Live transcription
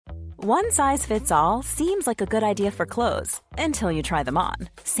One size fits all seems like a good idea for clothes until you try them on.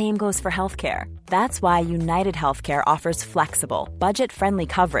 Same goes for healthcare. That's why United Healthcare offers flexible, budget-friendly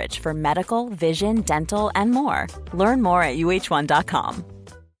coverage for medical, vision, dental, and more. Learn more at uh1.com.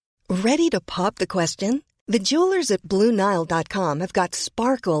 Ready to pop the question? The jewelers at BlueNile.com have got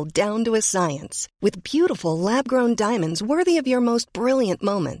sparkle down to a science with beautiful lab-grown diamonds worthy of your most brilliant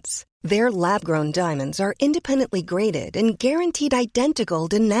moments. Their lab-grown diamonds are independently graded and guaranteed identical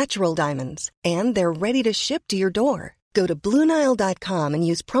to natural diamonds, and they're ready to ship to your door. Go to BlueNile.com and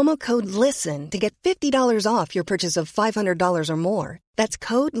use promo code LISTEN to get $50 off your purchase of $500 or more. That's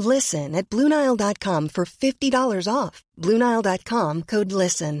code LISTEN at BlueNile.com for $50 off. BlueNile.com, code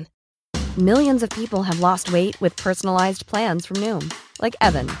LISTEN. Millions of people have lost weight with personalized plans from Noom. Like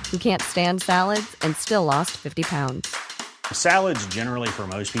Evan, who can't stand salads and still lost 50 pounds. Salads generally for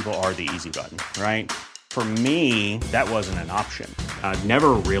most people are the easy button, right? For me, that wasn't an option. I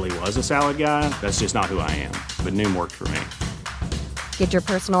never really was a salad guy. That's just not who I am. But Noom worked for me. Get your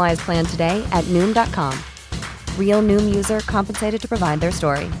personalized plan today at Noom.com. Real Noom user compensated to provide their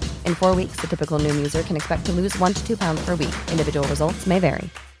story. In 4 weeks, the typical Noom user can expect to lose 1 to 2 pounds per week. Individual results may vary.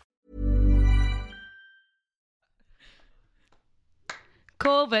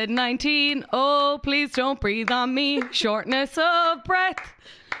 COVID-19, oh, please don't breathe on me. Shortness of breath.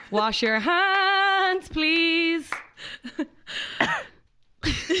 Wash your hands, please.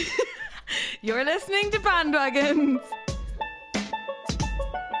 You're listening to Bandwagons.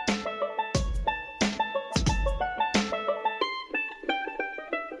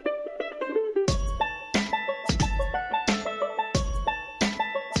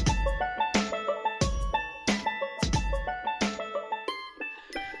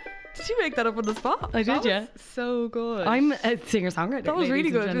 Did you make that up on the spot? I did, yeah. So good. I'm a singer-songwriter. That was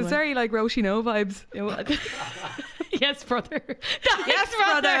really good. It was very like Roisin vibes. Yes, brother. Yes,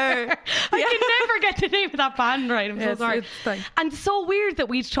 brother. I can never get the name of that band right. I'm so sorry. And so weird that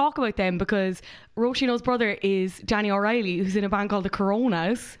we talk about them because Roisin's brother is Danny O'Reilly, who's in a band called the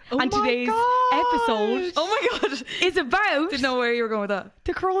Coronas. And today's episode is about... Didn't know where you were going with that.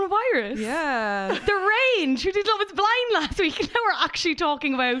 The coronavirus. Yeah. The Range, who did Love is Blind last week. And now we're actually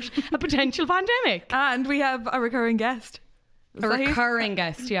talking about a potential pandemic. And we have a recurring guest. A recurring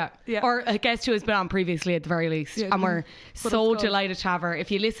guest, yeah. Or a guest who has been on previously at the very least. Yeah, and we're so delighted to have her.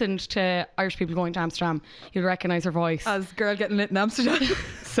 If you listened to Irish People Going to Amsterdam, you'll recognise her voice. As Girl Getting Lit in Amsterdam.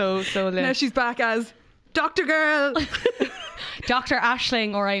 so lit. Now she's back as Dr. Girl. Dr.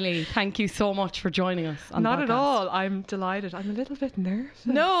 Aisling O'Reilly, thank you so much for joining us on Not the podcast. At all. I'm delighted. I'm a little bit nervous.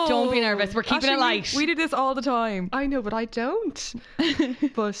 No. Don't be nervous. We're keeping it light. We do this all the time. I know, but I don't.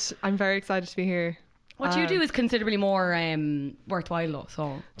 But I'm very excited to be here. What you do is considerably more worthwhile though.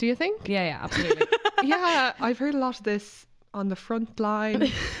 So do you think? Yeah, absolutely. Yeah, I've heard a lot of this on the front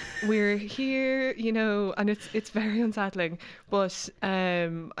line. We're here, you know, and it's very unsettling. But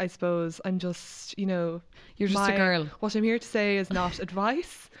I suppose I'm just, you know, you're just a girl. What I'm here to say is not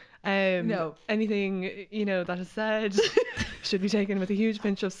advice. No. Anything, you know, that is said should be taken with a huge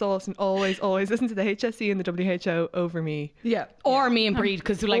pinch of salt, and always listen to the HSE and the WHO over me. Yeah. Or me and Breed,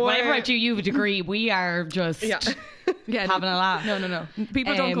 because like whenever I do you have a degree, we are just having a laugh. No.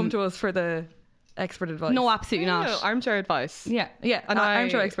 People don't come to us for the expert advice. No, absolutely not. No, armchair advice. Yeah. And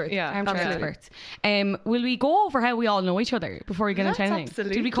armchair experts. Yeah, armchair experts. Will we go over how we all know each other before we get into anything?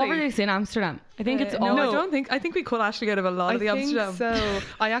 Absolutely. Did we cover this in Amsterdam? I think it's no, I don't think. I think we cut Ashley out of a lot of the Amsterdam. So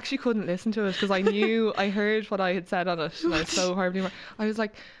I actually couldn't listen to it because I heard what I had said on it, and I was so horribly. I was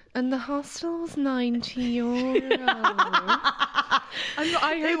like, and the hostel was €90. And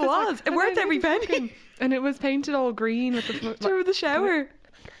I heard it was. It worth every penny. And it was painted all green with the shower.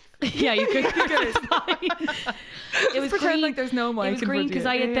 Yeah, you could. It was pretend green. like there's no mic. It was green because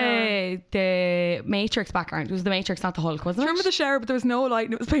I had the Matrix background. It was the Matrix, not the Hulk, wasn't it? Remember the shower, but there was no light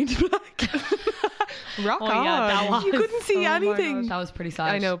and it was painted black. Rock on. Yeah, that was. You couldn't see anything. That was pretty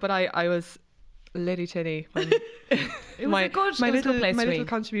sad. I know, but I was litty tinny when it was a good place to my be. little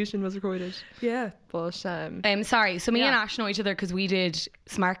contribution was recorded. Yeah, but sorry. So me and Ash know each other because we did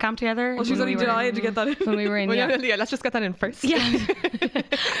Smart Camp together. Well, she's only denied to get that in. When we were in. Yeah, let's just get that in first. Yeah,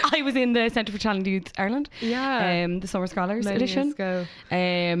 I was in the Centre for Challenged Youth Ireland. Yeah, the Summer Scholars many edition. Years ago.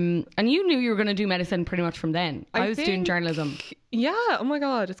 And you knew you were going to do medicine pretty much from then. I was doing journalism. Yeah. Oh my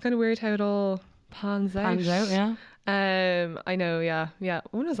god, it's kind of weird how it all pans out. Yeah. I know. Yeah.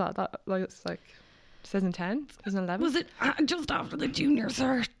 When was that? That it's like 2010, 2011. Was it just after the junior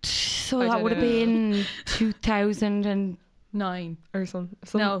cert? So that would have been 2009 or some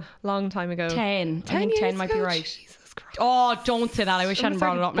long time ago. 10. I think 10 might be right. Jesus Jesus Christ. Oh, don't say that. I wish I hadn't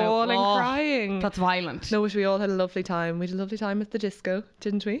brought it up now. Bawling, Oh, crying. That's violent. No, but we all had a lovely time. We had a lovely time at the disco,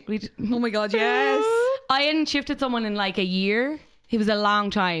 didn't we? Oh my God, yes. I hadn't shifted someone in like a year. It was a long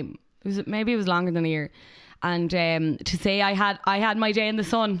time. Maybe it was longer than a year. And to say I had my day in the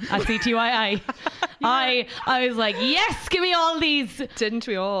sun at CTYI, I was like, yes, give me all these. Didn't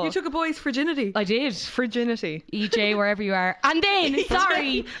we all? You took a boy's virginity. I did. Virginity. EJ, wherever you are. And then,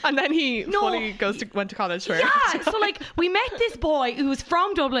 sorry. And then he fully went to college for it. Yeah, so like we met this boy who was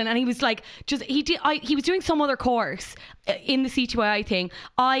from Dublin, and he was like, he was doing some other course in the CTYI thing.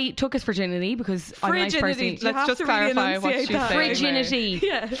 I took his virginity because I'm a nice person. Let's just clarify what she's saying. Virginity.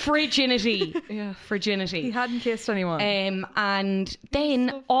 Yeah. Virginity. Yeah. Virginity. He hadn't kissed anyone. And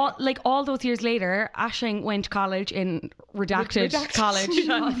then all those years later, Aisling went to college in redacted college.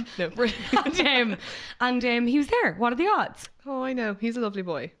 No. and he was there. What are the odds? Oh, I know. He's a lovely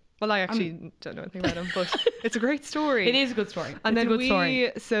boy. Well, I actually don't know anything about him, but it's a great story. It is a good story. And it's then a good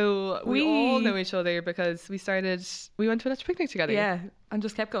story. So we all know each other because we went to a little picnic together. Yeah, and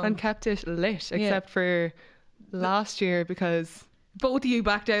just kept going. And kept it lit, except for last year because both of you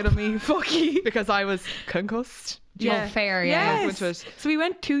backed out on me. Fuck you. Because I was concussed. Yeah, fair. Yeah. Yes. So we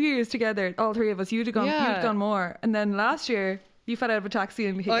went 2 years together, all three of us. You'd gone more, and then last year you fell out of a taxi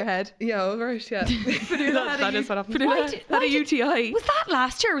and hit your head. Yeah, right. Yeah, that is what happened. Had a UTI. Was that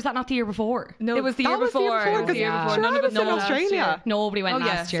last year or was that not the year before? No, it was the year before. It was the year before. None of us in Australia. Nobody went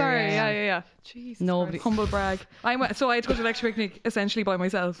last year. Sorry, yeah. Jesus Nobody. Christ. Humble brag. I had to go to an extra picnic essentially by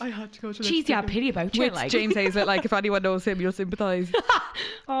myself. I had to go to. Jeez, yeah, pity about you. With like James Hazlett. Like if anyone knows him, you'll sympathise.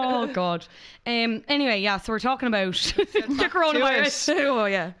 Oh God. Anyway, yeah. So we're talking about the coronavirus. Oh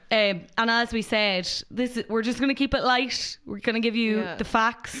yeah. And as we said, we're just going to keep it light. We're going to give you the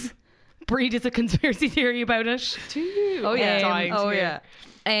facts. Breed is a conspiracy theory about it. Do you? Oh yeah. Oh yeah.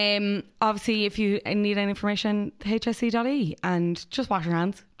 Obviously, if you need any information, hsc.e and just wash your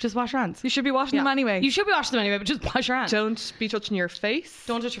hands. Just wash your hands. You should be washing them anyway. You should be washing them anyway, but just wash your hands. Don't be touching your face.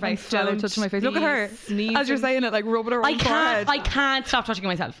 Don't touch your face. Don't touch my face. Look at her sneezing. as you're saying it, like rubbing her own forehead. I can't stop touching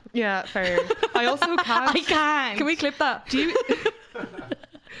myself. Yeah, fair. I also can't. I can't. Can we clip that? Do you?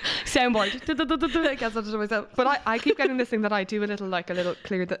 Soundboard. I can't stop touching myself. But I keep getting this thing that I do a little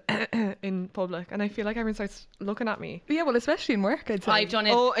clear the in public, and I feel like everyone starts looking at me. Yeah, well, especially in work, I'd say. I've done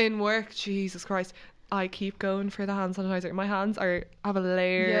it. Oh, in work, Jesus Christ. I keep going for the hand sanitizer. My hands have a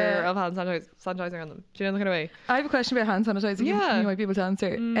layer of hand sanitizer on them. Do you know the kind of way? I have a question about hand sanitizer. Yeah. You might be able to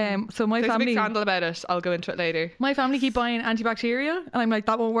answer. So my There's family. a big scandal about it. I'll go into it later. My family keep buying antibacterial, and I'm like,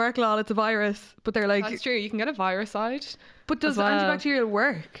 that won't work, lol. It's a virus. But they're like, That's true. You can get a viricide. but does antibacterial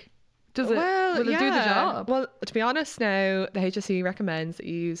work? Does it? Well, will it do the job? Well, to be honest, now the HSE recommends that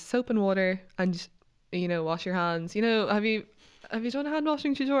you use soap and water and wash your hands. Have you done a hand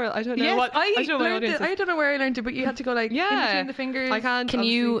washing tutorial? I don't know. Yes, I don't know my audience is. I don't know where I learned it, but you had to go like in between the fingers. I can't. Can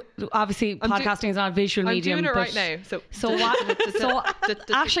you? Obviously, podcasting is not a visual medium. I'm doing it right now. So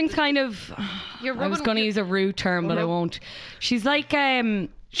Aisling's kind of. I was going to use a rude term, but I won't. She's like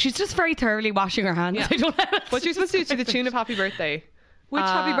she's just very thoroughly washing her hands. Yeah. I don't know. What you're supposed to do to the tune of Happy Birthday. Which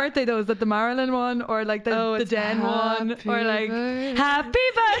happy birthday though? Is that the Marilyn one or like the Den one or like happy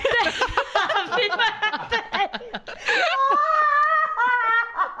birthday, happy birthday?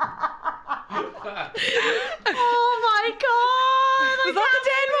 Oh my God! Was that the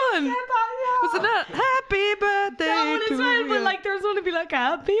Den one? Was it not? Happy birthday. That one as well, but like there's one to be like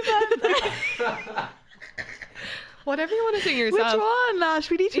happy birthday. Whatever you want to sing yourself. Which one,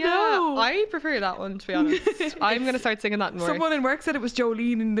 Lash? We need to know. I prefer that one, to be honest. I'm going to start singing that in work. Someone in work said it was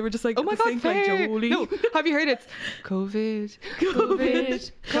Jolene and they were just like, oh my God, like Jolene. No, have you heard it?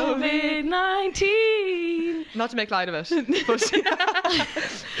 COVID-19. Not to make light of it. But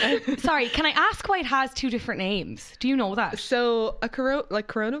sorry, can I ask why it has two different names? Do you know that? So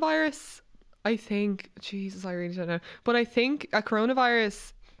coronavirus, I think, Jesus, I really don't know. But I think a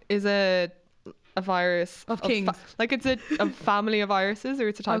coronavirus is a virus of kings. It's a family of viruses, or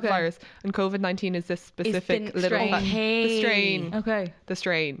it's a type of virus, and COVID-19 is this specific little the strain. Okay. The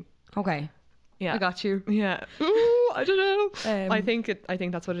strain. Okay. Yeah. I got you. Yeah. Ooh, I don't know. I think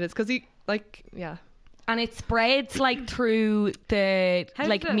that's what it is, because and it spreads like through the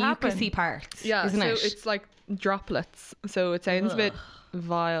mucousy parts. Yeah. Isn't it? It's like droplets. So it sounds a bit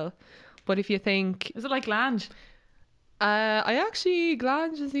vile, but if you think, is it like glange?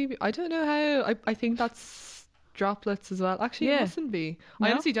 Glange is even, I don't know how. I think that's droplets as well. Actually, it mustn't be. No?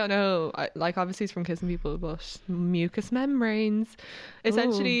 I honestly don't know. Obviously it's from kissing people, but mucous membranes.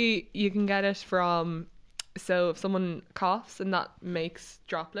 Essentially, you can get it from. So if someone coughs and that makes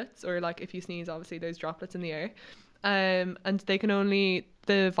droplets, or like if you sneeze, obviously there's droplets in the air, and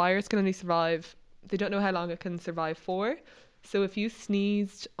the virus can only survive they don't know how long it can survive for. So if you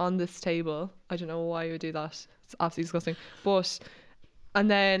sneezed on this table, I don't know why you would do that. It's absolutely disgusting. But, and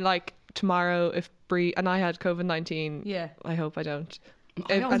then like tomorrow, if Brie, and I had COVID-19. Yeah. I hope I don't.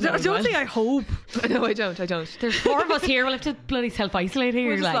 I don't think I hope. No, I don't. There's 4 of us here. We'll have to bloody self-isolate here.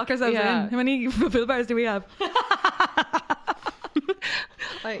 We'll just lock ourselves in. How many Bill bars do we have?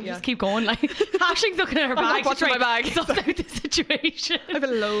 Just keep going. Like Ashley's looking at her bag. Watching my bag. Suss out the situation. I have a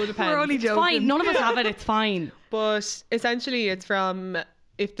load of pens. We're only joking. It's fine. None of us have it. It's fine. But essentially, it's from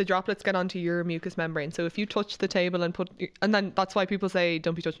if the droplets get onto your mucous membrane. So if you touch the table and and then that's why people say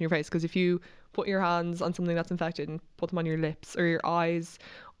don't be touching your face, because if you put your hands on something that's infected and put them on your lips or your eyes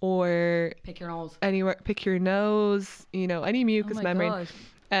or pick your nose anywhere, pick your nose, you know, any mucous membrane. God.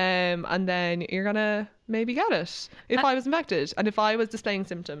 And then you're gonna maybe get it if I was infected and if I was displaying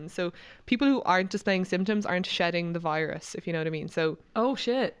symptoms. So people who aren't displaying symptoms aren't shedding the virus, if you know what I mean. So oh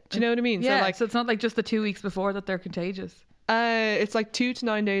shit, do you know what I mean? Yeah, so it's not like just the 2 weeks before that they're contagious. It's like 2 to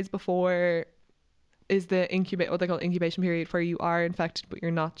 9 days before is the what they call incubation period, where you are infected but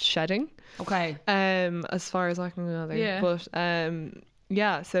you're not shedding. Okay. As far as I can gather. Yeah. But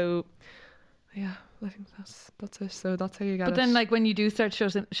yeah, so yeah, I think that's it. So that's how you get it. But then like when you do start show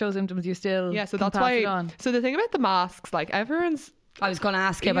symptoms, you still so can that's pass why it on. So the thing about the masks, like everyone's, I was going to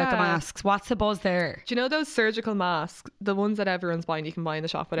ask you about the masks. What's the buzz there? do you know those surgical masks, the ones that everyone's buying, you can buy in the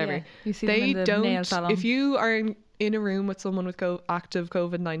shop, whatever. Yeah, you see them in the nail salon. If you are in a room with someone with active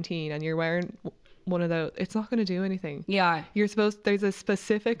COVID-19 and you're wearing one of those, it's not going to do anything. Yeah. There's a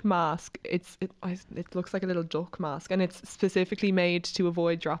specific mask. It looks like a little duck mask, and it's specifically made to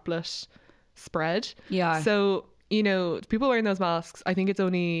avoid droplet spread. Yeah. So, you know, people wearing those masks, I think it's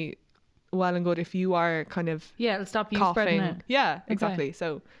only well and good if you are kind of it'll stop you coughing. spreading it. Yeah, exactly.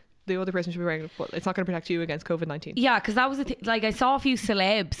 So the other person should be wearing it, but it's not going to protect you against COVID-19. Yeah, because that was the like I saw a few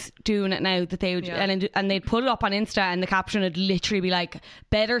celebs doing it now that they would and they'd put it up on Insta and the caption would literally be like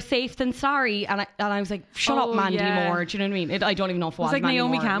better safe than sorry, and I was like shut up Mandy Moore, do you know what I mean? I don't even know if it was like Mandy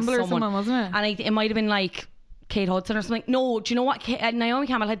Naomi Moore, Campbell or someone, wasn't it? And it might have been like Kate Hudson or something. No, do you know what? Naomi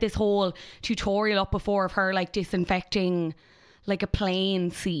Campbell had this whole tutorial up before of her like disinfecting like a plane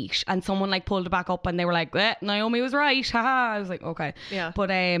seat, and someone like pulled it back up and they were like, Naomi was right, haha. I was like, okay. Yeah. But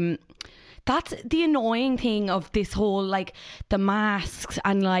that's the annoying thing of this whole like the masks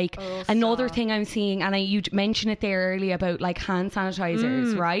and like another thing I'm seeing, and you mentioned it there earlier about like hand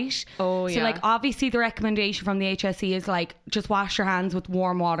sanitizers, right? Oh yeah. So like obviously the recommendation from the HSE is like just wash your hands with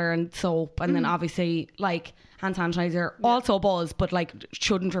warm water and soap, and then obviously like hand sanitizer also buzz, but like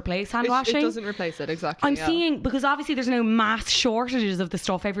shouldn't replace hand washing. It doesn't replace it, exactly. I'm seeing, because obviously there's now mass shortages of the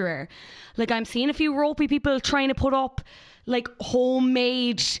stuff everywhere. Like I'm seeing a few ropey people trying to put up like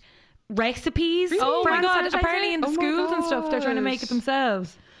homemade recipes. Really? Oh my god! sanitizer. Apparently in the schools and stuff, they're trying to make it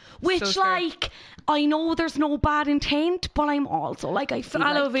themselves. Which So like I know there's no bad intent, but I'm also like I feel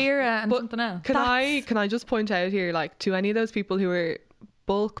Aloe like, vera and something else. Can I just point out here, like, to any of those people who are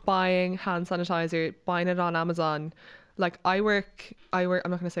bulk buying hand sanitizer, buying it on Amazon, like I work I'm not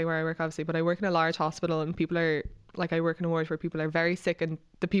going to say where I work obviously, but I work in a large hospital, and people are like, I work in a ward where people are very sick, and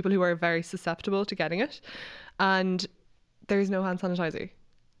the people who are very susceptible to getting it, and there's no hand sanitizer,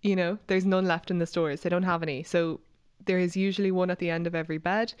 you know, there's none left in the stores, they don't have any. So there is usually one at the end of every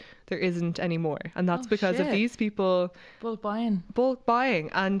bed. There isn't anymore, and that's because of these people bulk buying,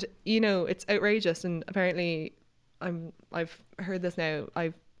 and you know, it's outrageous. And apparently I've heard this now,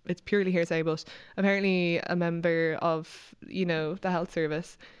 it's purely hearsay, but apparently a member of, you know, the health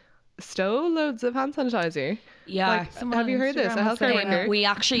service stole loads of hand sanitizer. Yeah. Like, have you heard this? A healthcare worker. We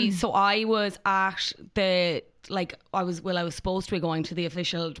actually, so I was at the, like, I was supposed to be going to the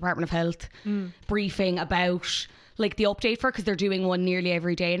official Department of Health briefing about like the update for it, because they're doing one nearly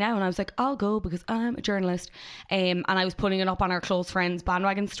every day now, and I was like, I'll go because I'm a journalist, and I was putting it up on our close friends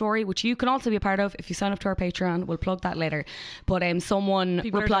bandwagon story, which you can also be a part of if you sign up to our Patreon. We'll plug that later. But someone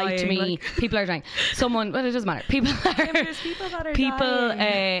people replied to me, people are dying, someone, well, it doesn't matter, people are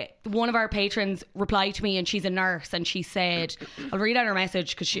dying. One of our patrons replied to me, and she's a nurse, and she said, I'll read out her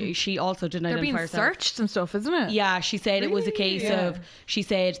message because she also didn't identify herself. They're being searched and stuff, isn't it? Yeah, she said it was a case of, she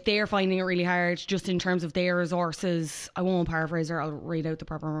said they're finding it really hard just in terms of their resources. I won't paraphrase her, I'll read out the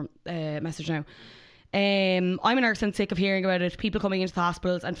proper message now. I'm a nurse and sick of hearing about it. People coming into the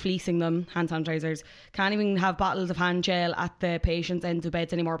hospitals and fleecing them, hand sanitizers. Can't even have bottles of hand gel at the patients' ends of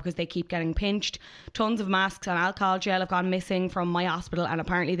beds anymore because they keep getting pinched. Tons of masks and alcohol gel have gone missing from my hospital, and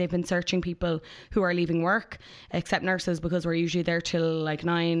apparently they've been searching people who are leaving work, except nurses, because we're usually there till like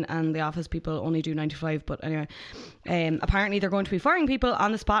 9 and the office people only do 9 to 5. But anyway, apparently they're going to be firing people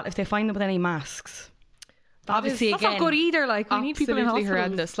on the spot if they find them with any masks. Obviously, that's not good either. Like, we need people in hospitals.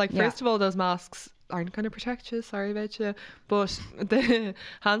 Horrendous. Like, first of all, those masks aren't going to protect you. Sorry about you. But the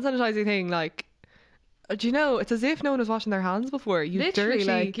hand sanitizing thing, like, do you know, it's as if no one was washing their hands before. You Literally, dirty,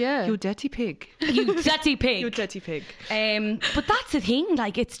 like, you dirty pig. You dirty pig. You dirty pig. But that's the thing.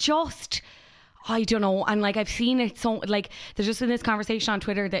 Like, it's just, I don't know. And like, I've seen it so, like, there's just in this conversation on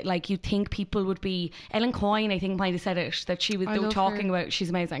Twitter that like you think people would be, Ellen Coyne I think might have said it, that they were talking about, she's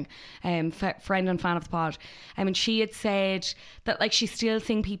amazing, friend and fan of the pod, and she had said that like she's still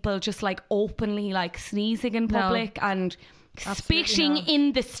seeing people just like openly like sneezing in public and spitting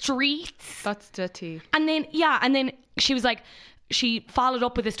in the streets. That's dirty. And then she was like, she followed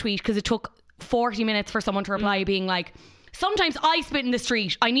up with this tweet because it took 40 minutes for someone to reply being like, sometimes I spit in the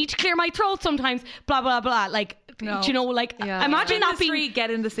street, I need to clear my throat sometimes, blah blah blah. Like, do you know, like, imagine that being street,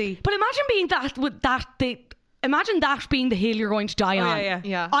 get in the sea. But imagine being imagine that being the hill you're going to die on.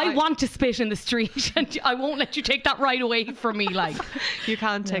 Yeah. I want to spit in the street, and I won't let you take that right away from me. Like, you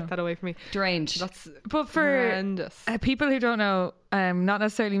can't take that away from me. Deranged. That's but for horrendous. People who don't know, not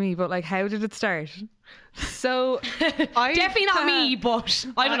necessarily me, but like, how did it start? So, definitely not me, but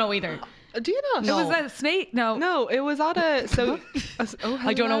I don't know either. Do you not? No. It was a snake. No, it was at a. So,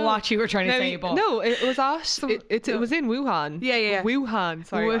 I don't know what you were trying to say, but no, it was at. It was in Wuhan. Yeah. Wuhan.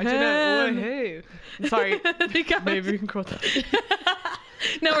 Sorry, Wuhan. I don't know. Sorry, maybe we can cut that.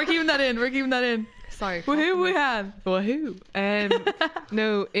 No, we're keeping that in. Sorry. Wuhan.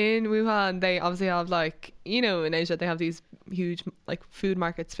 No, in Wuhan they obviously have, like, you know, in Asia they have these huge like food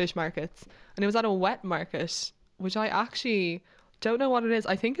markets, fish markets, and it was at a wet market, which I actually don't know what it is.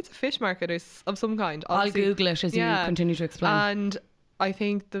 I think it's a fish market of some kind. Obviously. I'll Google it as you continue to explain. And I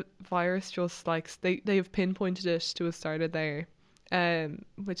think the virus just like they've pinpointed it to have started there,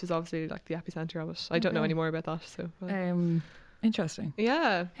 which is obviously like the epicenter of it. I don't know any more about that. So interesting.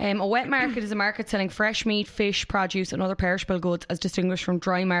 Yeah. A wet market is a market selling fresh meat, fish, produce and other perishable goods, as distinguished from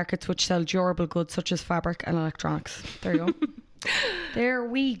dry markets which sell durable goods such as fabric and electronics. There you go. There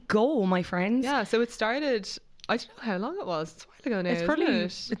we go, my friends. Yeah, so it started, I don't know how long it was. It's a while ago now.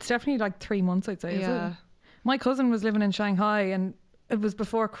 It's definitely like 3 months, I'd say. Yeah. Is it? My cousin was living in Shanghai, and it was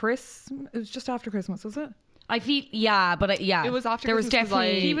before it was just after Christmas, was it? I feel, it was after there Christmas. was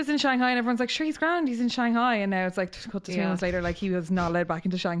definitely he was in Shanghai, and everyone's like, sure, he's grand, he's in Shanghai, and now it's like cut to 2 months later, like he was not allowed back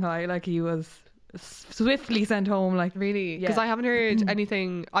into Shanghai, like he was swiftly sent home. Like, really? Because I haven't heard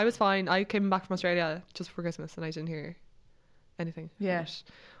anything. I was fine. I came back from Australia just before Christmas, and I didn't hear anything. Yeah.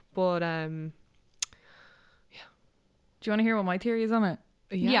 But do you want to hear what my theory is on it?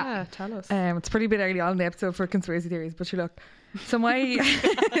 Yeah, tell us. It's pretty bit early on in the episode for conspiracy theories, but sure, look. So my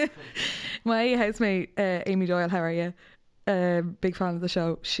housemate Amy Doyle, how are you? Big fan of the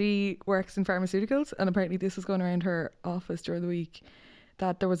show. She works in pharmaceuticals, and apparently this was going around her office during the week,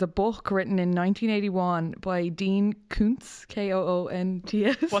 that there was a book written in 1981 by Dean Koontz,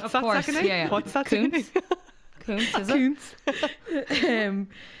 Koonts. What's that second name? Yeah. What's that Koontz? Koontz, is it?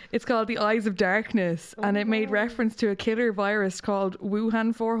 It's called The Eyes of Darkness, and it made reference to a killer virus called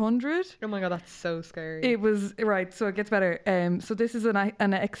Wuhan 400. Oh my god, that's so scary. It was, right, so it gets better. So this is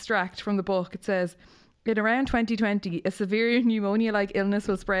an extract from the book. It says, in around 2020, a severe pneumonia-like illness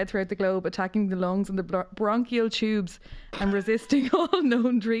will spread throughout the globe, attacking the lungs and the bronchial tubes and resisting all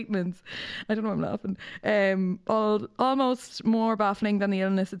known treatments. I don't know why I'm laughing. Almost more baffling than the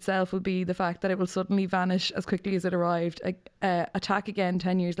illness itself will be the fact that it will suddenly vanish as quickly as it arrived, attack again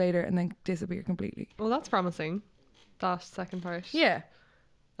 10 years later, and then disappear completely. Well, that's promising, that second part. Yeah.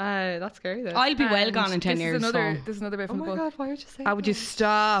 That's scary though. I'll be well gone in 10 years. This is another bit from the book. Oh my god, why would you say How would you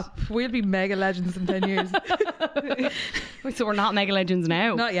stop? We'll be mega legends in 10 years. So we're not mega legends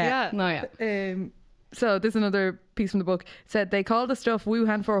now. Not yet. Not yet. So this is another piece from the book. It said they called the stuff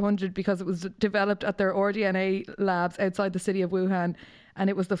Wuhan 400 because it was developed at their RDNA labs outside the city of Wuhan, and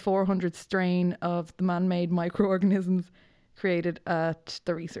it was the 400th strain of the man-made microorganisms created at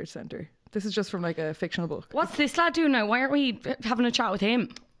the research centre. This is just from like a fictional book. What's this lad doing now? Why aren't we having a chat with him?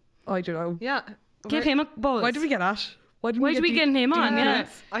 I don't know. Yeah. Give him a buzz. Why did we get Ash? Why did we get him on? Yeah.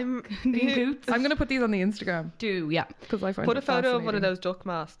 I'm going to put these on the Instagram. Do, yeah. Because I find put a photo of one of those duck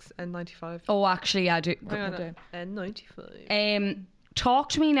masks, N95. Oh, actually, I do. N95. Talk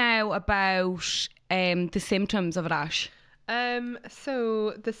to me now about the symptoms of it, Ash.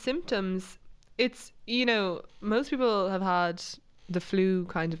 So the symptoms, it's, you know, most people have had the flu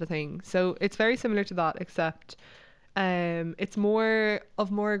kind of a thing. So it's very similar to that, except it's more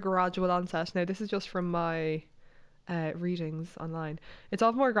gradual onset. Now, this is just from my readings online. It's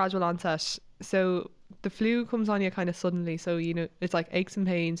of more gradual onset. So the flu comes on you kind of suddenly. So, you know, it's like aches and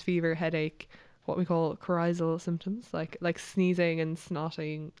pains, fever, headache, what we call coryzal symptoms, like sneezing and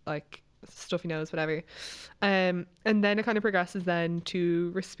snotting, like stuffy nose, whatever. And then it kind of progresses then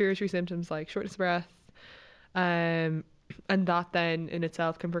to respiratory symptoms like shortness of breath. And that then in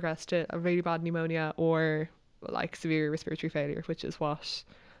itself can progress to a really bad pneumonia or like severe respiratory failure, which is what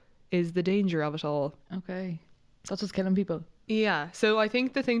is the danger of it all. Okay. That's what's killing people. Yeah. So I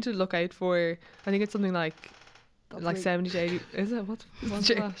think the thing to look out for, I think it's something like 70 to 80. Is it? What's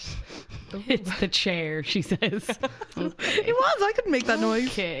that? It's the chair, she says. Okay. It was. I couldn't make that noise.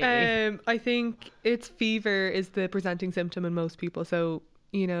 Okay. I think it's fever is the presenting symptom in most people. So,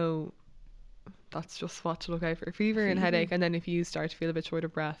 you know, that's just what to look out for. Fever and headache. And then if you start to feel a bit short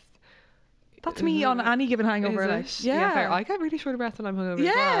of breath. That's me on any given hangover. Like, yeah. I get really short of breath when I'm hungover.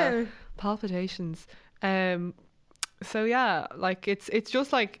 Yeah. As well. Palpitations. So yeah, like it's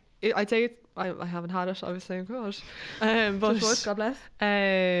just like I'd say it's, I haven't had it obviously, oh God. But God bless.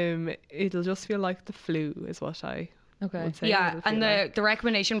 It'll just feel like the flu is what I would say. Yeah, and the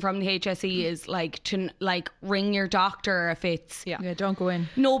recommendation from the HSE is like to like ring your doctor if it's yeah, don't go in.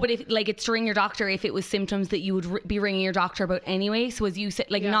 No, but if like it's to ring your doctor if it was symptoms that you would be ringing your doctor about anyway. So as you said,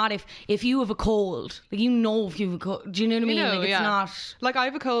 like not if you have a cold, like you know if you have a cold. Do you know what I mean? You know, like it's not like I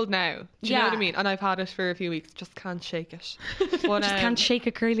have a cold now. Do you know what I mean? And I've had it for a few weeks. Just can't shake it. But, just can't shake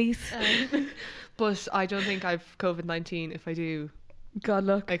it, curlies. But I don't think I've COVID-19. If I do. God,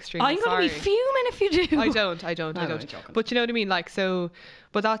 look. Extremely I'm going to be fuming if you do. I don't. But you know what I mean? Like, so,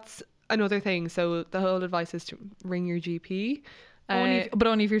 but that's another thing. So the whole advice is to ring your GP. But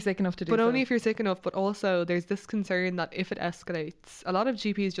only if you're sick enough to do so. But only if you're sick enough. But also there's this concern that if it escalates, a lot of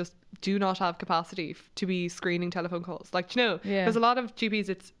GPs just do not have capacity to be screening telephone calls. Like, you know, there's a lot of GPs,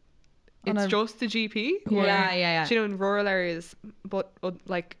 it's just the GP. Yeah. You know, in rural areas, but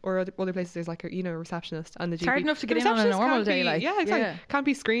like, or other places, there's like a receptionist and the GP. It's hard enough to get in on a normal day. Like, yeah, exactly. Yeah. Can't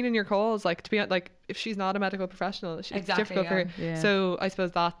be screening your calls. Like, to be like, if she's not a medical professional, it's difficult for her. Yeah. So I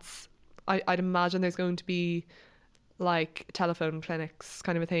suppose that's, I'd imagine there's going to be like telephone clinics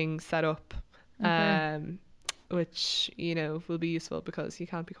kind of a thing set up. Which, you know, will be useful because you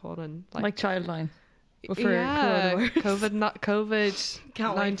can't be calling like Childline. But for COVID.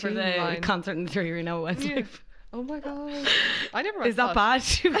 Can't wait for the concert in the Three Arena Westlife. Yeah. Oh my God. I never. Is that bad?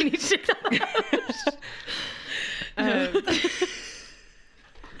 Do we need to take that out?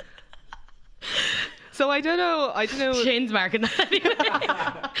 So I don't know. Shane's marking that anyway.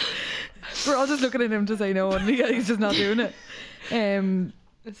 We're all just looking at him to say no, and he's just not doing it.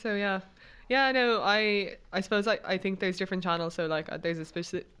 So yeah, no. I suppose I think there's different channels. So like,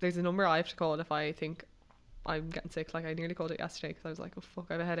 there's a number I have to call if I think I'm getting sick. Like I nearly called it yesterday because I was like, oh fuck,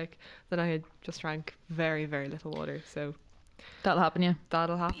 I have a headache. Then I had just drank very, very little water. So that'll happen.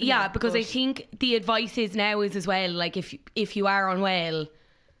 Yeah, because I think the advice is now is as well, like if you are unwell,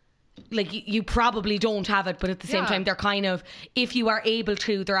 like you probably don't have it, but at the same time they're kind of, if you are able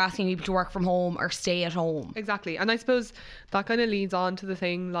to, they're asking people to work from home or stay at home. Exactly. And I suppose that kind of leads on to the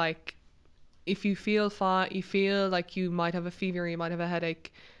thing, like if you feel fat, you feel like you might have a fever, you might have a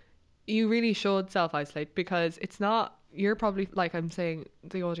headache, you really should self-isolate, because it's not, you're probably, like I'm saying,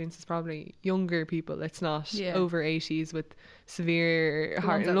 the audience is probably younger people. It's not over 80s with severe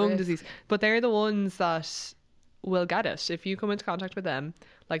heart and lung disease, but they're the ones that will get it if you come into contact with them.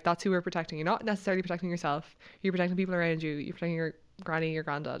 Like that's who we're protecting. You're not necessarily protecting yourself, you're protecting people around you, you're protecting your granny, your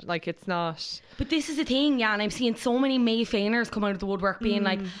granddad. Like it's not. But this is the thing, and I'm seeing so many May Feiners come out of the woodwork being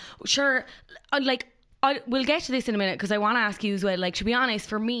like, sure, like we'll get to this in a minute because I want to ask you as well. Like, to be honest,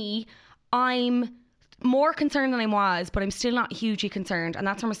 for me, I'm more concerned than I was, but I'm still not hugely concerned, and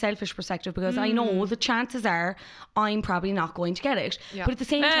that's from a selfish perspective because I know the chances are I'm probably not going to get it. But at the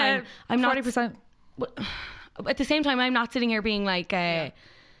same time, I'm 40%. At the same time, I'm not sitting here being like,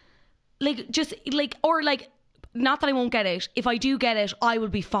 like just like, or like, not that I won't get it. If I do get it, I will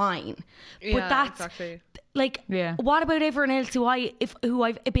be fine. But that's exactly. Like, what about everyone else who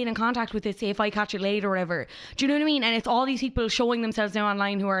I've been in contact with, say if I catch it later or whatever? Do you know what I mean? And it's all these people showing themselves now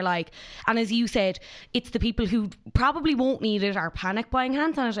online who are like, and as you said, it's the people who probably won't need it are panic buying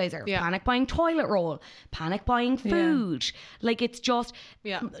hand sanitizer, panic buying toilet roll, panic buying food. Like it's just,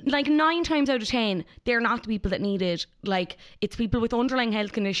 like 9 times out of 10, they're not the people that need it. Like it's people with underlying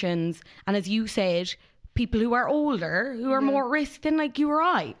health conditions, and as you said, people who are older, who are more at risk than like you or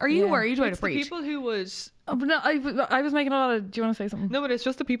I. Are you worried about it, Breach? People who would... Oh, but no, I was making a lot of... Do you want to say something? No, but it's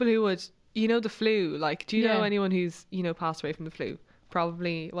just the people who would... You know, the flu. Like, do you know anyone who's, you know, passed away from the flu?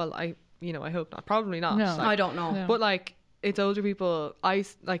 Probably... Well, I hope not. Probably not. No. Like, I don't know. No. But, like, it's older people.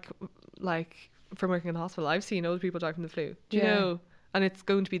 Like from working in the hospital, I've seen older people die from the flu. Do you know? And it's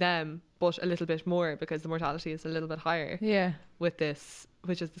going to be them, but a little bit more because the mortality is a little bit higher. Yeah. With this,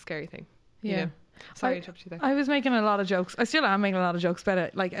 which is the scary thing. Yeah. You know? Sorry to interrupt you there. I was making a lot of jokes. I still am making a lot of jokes about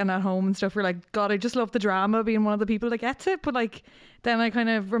it, like, and at home and stuff. We're like, God, I just love the drama, being one of the people that gets it. But like, then I kind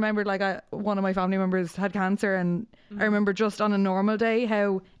of remembered, like, one of my family members had cancer, and I remember just on a normal day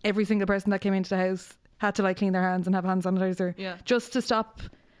how every single person that came into the house had to like clean their hands and have hand sanitizer, just to stop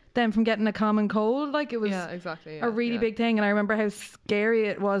them from getting a common cold. Like, it was a really big thing, and I remember how scary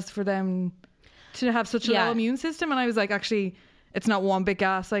it was for them to have such a low immune system. And I was like, actually, it's not one big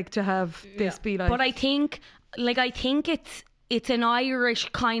gas, like, to have this be like. But I think it's an Irish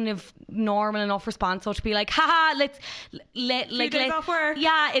kind of normal enough response, so to be like, haha, let's off work.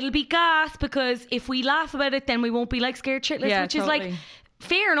 Yeah, it'll be gas, because if we laugh about it, then we won't be like scared shitless, which is like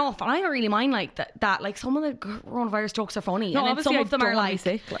fair enough. And I don't really mind like that. Like, some of the coronavirus jokes are funny, and then some of them are like,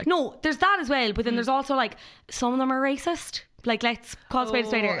 sick, like, no, there's that as well. But then there's also like, some of them are racist. Like, let's call spade a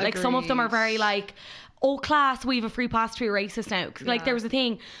spade here. Like, some of them are very like, oh, class, we have a free pass to be racist now. Like, there was a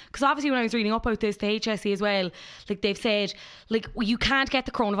thing, because obviously when I was reading up about this, the HSE as well, like, they've said, like, you can't get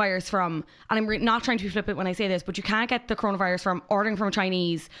the coronavirus from, and I'm not trying to be flippant when I say this, but you can't get the coronavirus from ordering from a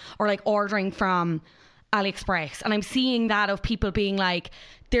Chinese, or like ordering from AliExpress. And I'm seeing that of people being like,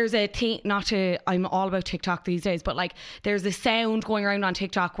 there's a thing, I'm all about TikTok these days, but like, there's a sound going around on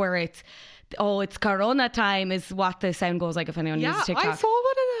TikTok where it's, oh, it's Corona time, is what the sound goes like if anyone uses TikTok. I saw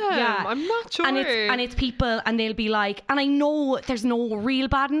one of them. Yeah. I'm not sure. And it's people, and they'll be like, and I know there's no real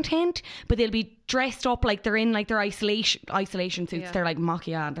bad intent, but they'll be dressed up like they're in like their isolation suits. Yeah. They're like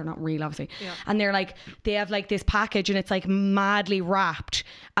maquillage, they're not real, obviously. Yeah. And they're like, they have like this package, and it's like madly wrapped,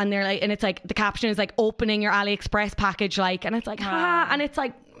 and they're like, and it's like, the caption is like, opening your AliExpress package, like, and it's like, ha, and it's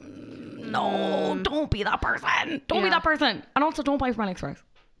like, no, don't be that person. Don't be that person. And also, don't buy from AliExpress.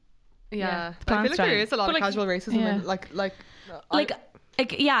 Yeah. I feel like there is a lot of casual racism in,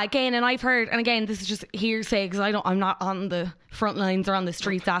 again, and I've heard, and again, this is just hearsay, because I'm not on the front lines or on the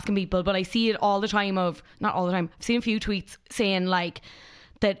streets asking people, but I see it all the time not all the time, I've seen a few tweets saying like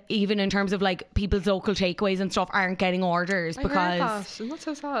that even in terms of like people's local takeaways and stuff aren't getting orders because that's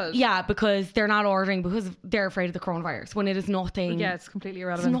so sad. Yeah, because they're not ordering because they're afraid of the coronavirus, when it is nothing. Yeah, it's completely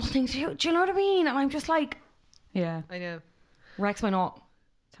irrelevant. It's nothing to do. Do you know what I mean? And I'm just like, yeah, I know. Rex, why not?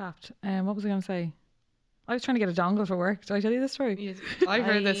 Tapped. What was I going to say? I was trying to get a dongle for work. Did I tell you this story? Yes, I've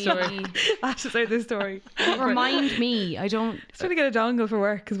heard this story. Ash has heard this story. Remind me. I don't. I was trying to get a dongle for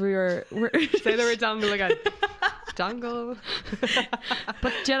work because we're say the word dongle again. Dongle.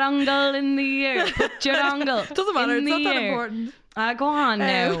 Put your dongle in the air. Put your dongle. Doesn't matter. It's not that air. important. Go on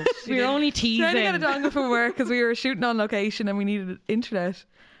now. We're only teasing. Trying to get a dongle for work because we were shooting on location and we needed internet.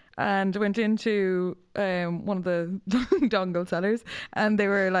 And went into one of the dongle sellers, and they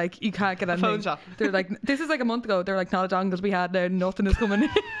were like, you can't get anything. Phone shop. They're like, this is like a month ago. They're like, not a dongles we had now, nothing is coming in.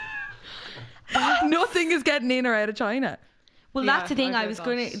 Nothing is getting in or out of China. Well, that's the thing. I was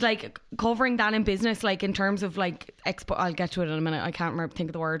going to like covering that in business, like in terms of like I'll get to it in a minute. I can't think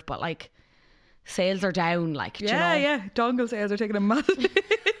of the word, but like sales are down. Like, yeah, dongle sales are taking a massive.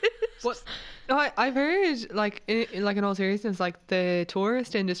 What? I've heard, like, in all seriousness, like the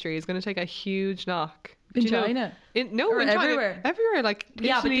tourist industry is going to take a huge knock in China. In everywhere. China, everywhere. Like,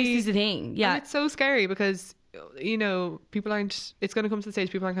 yeah, but this is the thing. Yeah, and it's so scary because people aren't. It's going to come to the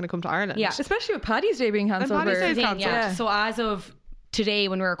stage. People aren't going to come to Ireland. Yeah, especially with Paddy's Day being cancelled. Paddy's Day is cancelled. Yeah. So as of today,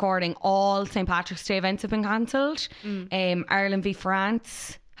 when we're recording, all St. Patrick's Day events have been cancelled. Ireland v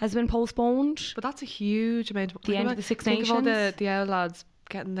France has been postponed. But that's a huge amount. The end of the Six Nations. Think of all the Owl lads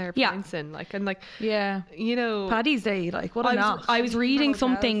getting their points in, Paddy's Day, like, what a knock. I was reading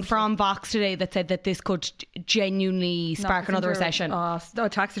something from Vox today that said that this could genuinely spark another recession. A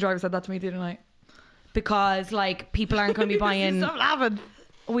taxi driver said that to me the other night, because like people aren't going to be buying. Stop laughing.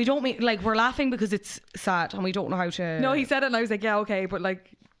 We don't mean like we're laughing because it's sad and we don't know how to. No, he said it and I was like, yeah, okay, but like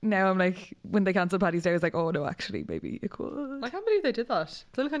now I'm like, when they cancelled Paddy's Day, I was like, oh no, actually maybe it could. I can't believe they did that.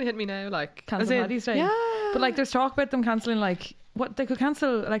 Still kind of hit me now, like cancel Paddy's Day. Yeah, but like there's talk about them cancelling, like, what, they could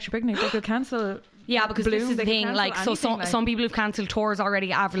cancel Electric Picnic, they could cancel. Yeah, because Bloom, this is the thing, like, so some people have cancelled tours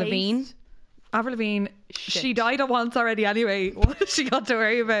already. Avril Lavigne, she died at once already anyway. What has she got to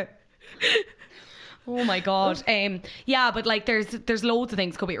worry about? Oh my god. Yeah, but like there's loads of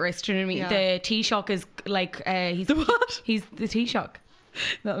things could be at risk. Do you know what I mean? Yeah. The Taoiseach is like he's the what? He's the Taoiseach.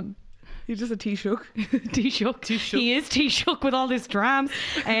 No, he's just a Taoiseach. Taoiseach. He is Taoiseach with all this drams.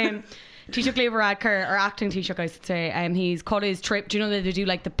 Taoiseach Leo Varadkar, or acting Taoiseach, I should say. He's cut his trip. Do you know that they do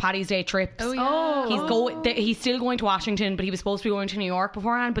like the Paddy's Day trips? Oh yeah. He's still going to Washington, but he was supposed to be going to New York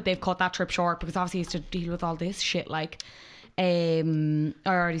beforehand. But they've cut that trip short because obviously he has to deal with all this shit. Like, I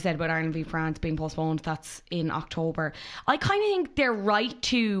already said about Ireland v France being postponed. That's in October. I kind of think they're right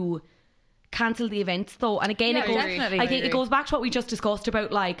to cancel the events though. And again, I think it goes back to what we just discussed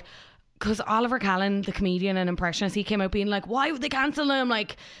about like because Oliver Callan, the comedian and impressionist, he came out being like, why would they cancel him?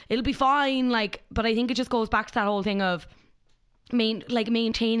 Like, it'll be fine. Like, but I think it just goes back to that whole thing of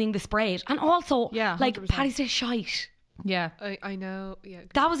maintaining the spread. And also, like, 100%. Paddy's Day shite. Yeah, I know. Yeah,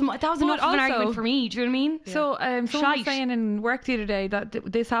 that was enough of an argument for me. Do you know what I mean? Yeah. So, someone was saying in work the other day that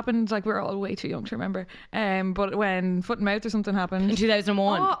this happened. Like, we're all way too young to remember. But when Foot and Mouth or something happened in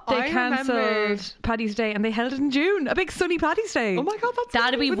 2001, they cancelled Paddy's Day and they held it in June. A big sunny Paddy's Day. Oh my god,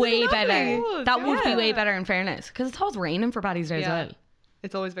 that'd be way better. That would be way better, in fairness, because it's always raining for Paddy's Day as well.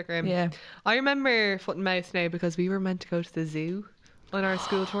 It's always a bit grim. Yeah, I remember Foot and Mouth now because we were meant to go to the zoo on our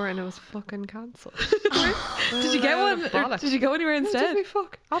school tour and it was fucking cancelled. Did you get one? Or did you go anywhere instead? No,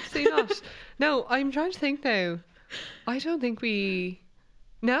 absolutely not. No, I'm trying to think now. I don't think we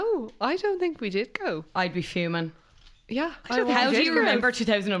did go. I'd be fuming. Yeah. How do you remember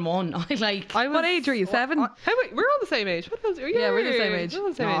 2001? What age were you? 7? We're all the same age. What else? Yeah, we're the same age.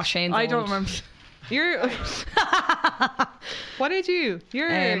 Shane's I old. don't remember. You're what age are you? You're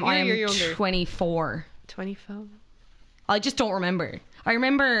younger. 24. 24. I just don't remember. I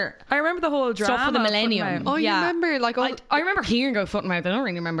remember the whole drama stuff for the millennium. Oh, you remember? Like, I remember hearing go Foot and Mouth. I don't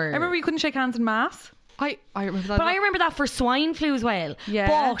really remember. I remember you couldn't shake hands in mass. I remember that. But I remember that for swine flu as well. Yeah.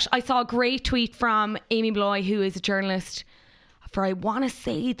 But I saw a great tweet from Amy Bloy, who is a journalist for, I want to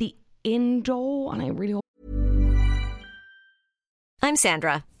say, the Indo, and I really hope. I'm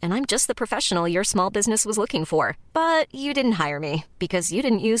Sandra, and I'm just the professional your small business was looking for. But you didn't hire me because you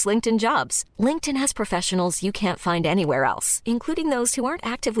didn't use LinkedIn Jobs. LinkedIn has professionals you can't find anywhere else, including those who aren't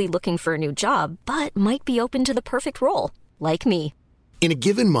actively looking for a new job, but might be open to the perfect role, like me. In a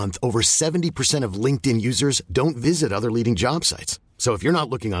given month, over 70% of LinkedIn users don't visit other leading job sites. So if you're not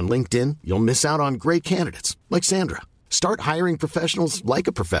looking on LinkedIn, you'll miss out on great candidates like Sandra. Start hiring professionals like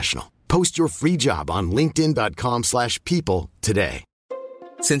a professional. Post your free job on linkedin.com/people today.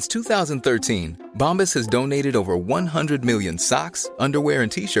 Since 2013, Bombas has donated over 100 million socks, underwear,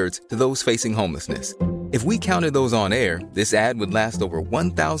 and T-shirts to those facing homelessness. If we counted those on air, this ad would last over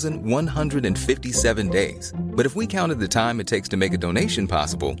 1,157 days. But if we counted the time it takes to make a donation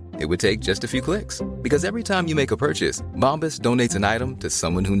possible, it would take just a few clicks. Because every time you make a purchase, Bombas donates an item to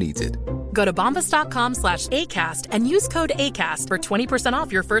someone who needs it. Go to bombas.com/ACAST and use code ACAST for 20%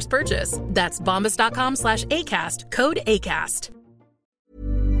 off your first purchase. That's bombas.com/ACAST, code ACAST.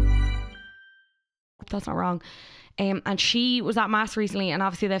 That's not wrong. And she was at mass recently, and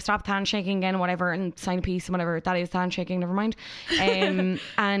obviously they've stopped handshaking again, whatever, and signed a piece and whatever. That is handshaking, never mind. And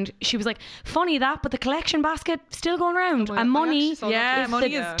she was like, funny that, but the collection basket still going around. And money,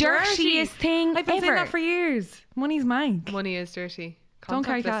 money is the dirtiest thing I've been saying that for years. Money's mine. Money is dirty. Don't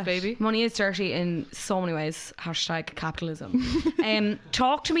carry cash, baby. Money is dirty in so many ways. #capitalism.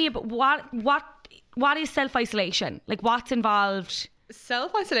 Talk to me about what is self-isolation? Like, what's involved?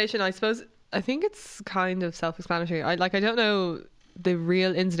 Self-isolation, I suppose. I think it's kind of self-explanatory. I don't know the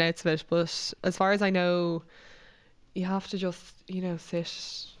real ins and outs of it, but as far as I know, you have to just,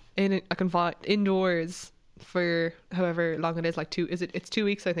 sit in a confined indoors for however long it is. Like it's 2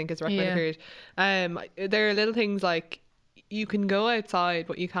 weeks, I think, is the recommended period. There are little things like you can go outside,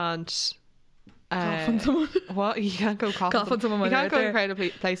 but you can't. Cough on someone. What? You can't go cough on someone. You can't go to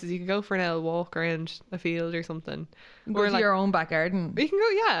crowded places. You can go for an walk around a field or something. Go to your own back garden. You can go,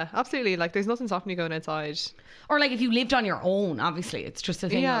 yeah, absolutely. Like, there's nothing stopping you going outside. Or like if you lived on your own, obviously, it's just a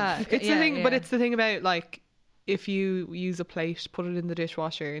thing. Yeah, it's the thing, but it's the thing about like if you use a plate, put it in the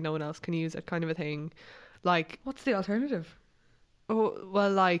dishwasher, no one else can use it, kind of a thing. Like, what's the alternative? Oh, well,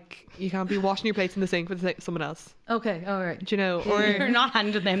 like, you can't be washing your plates in the sink with someone else. Okay, all right. Do you know? Or you're not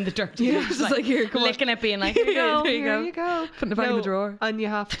handing them the dirty. Yeah, just like here, come licking it, being like, here you go. Putting it back in the drawer. And you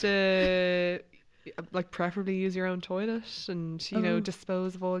have to, like, preferably use your own toilet and,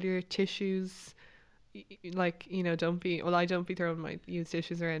 dispose of all your tissues. Like, don't be throwing my used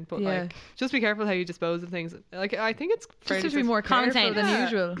tissues around, but like, just be careful how you dispose of things. Like, I think it's just to be more careful than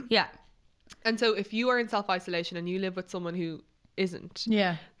usual. Yeah. And so if you are in self-isolation and you live with someone who isn't,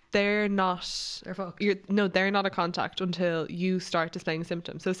 they're fucked. They're not a contact until you start displaying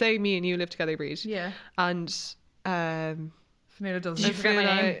symptoms. So say me and you live together, Breed, and Fionnuala doesn't. You forget my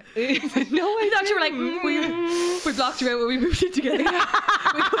name. No, I thought you were like we blocked you out when we moved in together.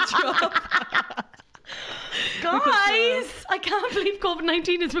 We cut you off. Guys, I can't believe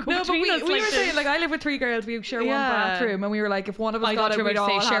COVID-19 is becoming between us. We were saying, like, I live with 3 girls, we share one bathroom, and we were like, if one of us got it, we'd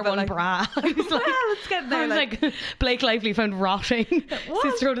all share one like, bra. I was like, let's get there. I was like Blake Lively found rotting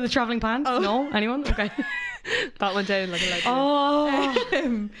sister out of the travelling pants. No, anyone? Okay. That went down like a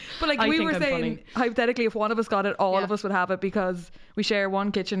light. But like we were saying, hypothetically, if one of us got it, all of us would have it because we share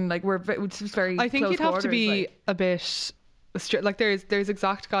one kitchen. Like it's just very. I think close you'd have to be like, a bit like there's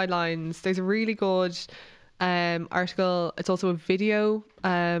exact guidelines. There's a really good article. It's also a video.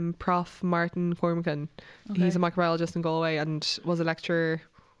 Prof Martin Cormican, he's a microbiologist in Galway and was a lecturer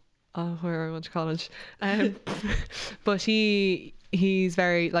where I went to college, but he's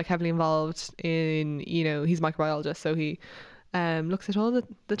very like heavily involved in, you know, he's a microbiologist, so he looks at all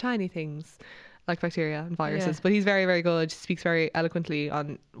the tiny things like bacteria and viruses, but he's very, very good, speaks very eloquently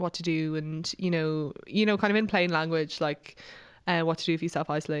on what to do, and you know kind of in plain language, like what to do if you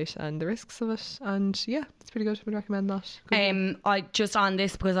self-isolate and the risks of it. And yeah, it's pretty good. I would recommend that. I just on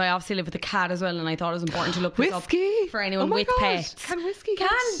this, because I obviously live with a cat as well, and I thought it was important to look this up for anyone with pets. Can whiskey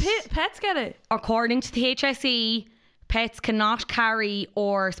pets get it? According to the HSE, pets cannot carry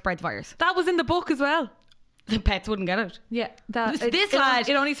or spread the virus. That was in the book as well. The pets wouldn't get it. Yeah, this lad,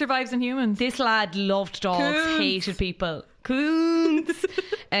 it only survives in humans. This lad loved dogs, Coons. hated people. Coons.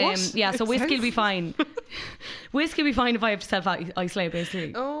 Yeah, so whiskey will be fine. Whiskey will be fine if I have to self-isolate,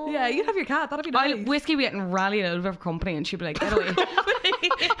 basically. Oh, yeah, you have your cat. That'd be nice. Whiskey will be getting rallied out of her company, and she'd be like, "Get away!"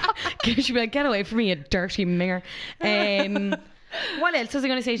 She'd be like, "Get away from me, you dirty minger." What else was I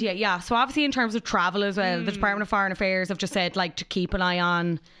going to say to you? Yeah, so obviously in terms of travel as well, the Department of Foreign Affairs have just said like to keep an eye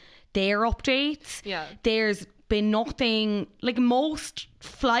on their updates. Yeah, there's been nothing, like most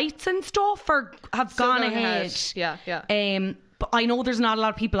flights and stuff have gone ahead. Yeah. But I know there's not a lot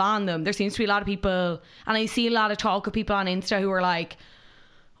of people on them. There seems to be a lot of people, and I see a lot of talk of people on Insta who are like,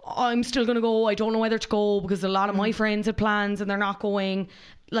 I'm still going to go, I don't know whether to go, because a lot of my friends have plans and they're not going.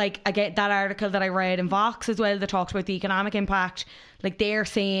 Like, I get that article that I read in Vox as well that talked about the economic impact. Like, they're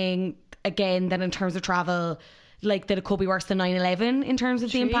saying again that in terms of travel, like that it could be worse than 9/11 in terms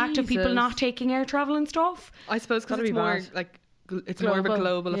of the impact of people not taking air travel and stuff. I suppose because it's more like it's more of a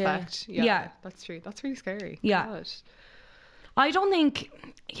global effect. Yeah, that's true. That's really scary. Yeah. God. I don't think.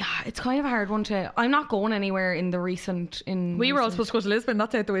 Yeah, it's kind of a hard one to. I'm not going anywhere in the recent. We were all supposed to go to Lisbon.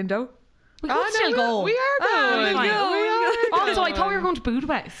 That's out the window. We could still go. We are going. Also, I thought we were going to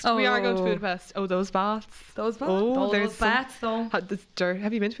Budapest. We are going to Budapest. Oh, those baths. Those baths. Oh, those baths though.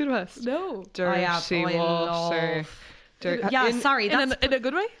 Have you been to Budapest? No. Dirty water. Yeah, sorry. In a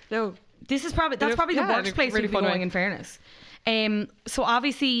good way? No. That's probably the worst place to be going, in fairness. So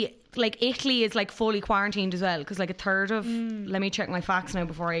obviously, like Italy is like fully quarantined as well, because like a third of. Let me check my facts now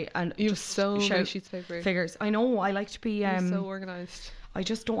before I. And you have so many sheets of paper. Figures. I know. I like to be. You're so organised. I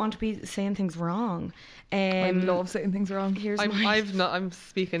just don't want to be saying things wrong. I love saying things wrong. I'm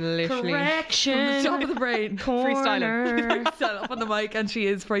speaking literally correction from the top of the brain. Freestyling. Freestyle up on the mic, and she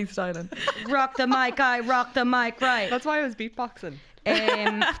is freestyling. Rock the mic, I rock the mic, right? That's why I was beatboxing.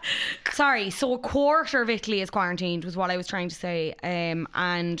 Sorry, so a quarter of Italy is quarantined was what I was trying to say.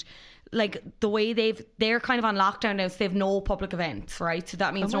 And like the way they're kind of on lockdown now, so they have no public events, right? So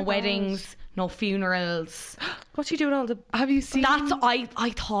that means no weddings, no funerals. What do you do with all the? Have you seen? That's I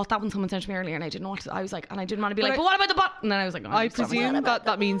thought that when someone sent to me earlier, and I didn't know what I was like, and I didn't want to be like, but what about the butt? And then I was like, I presume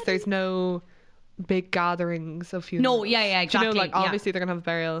that means there's no big gatherings of funerals. No, yeah, exactly. You know, like obviously they're gonna have a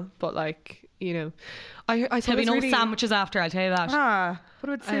burial, but like, you know, I there'll be no sandwiches after. I'll tell you that.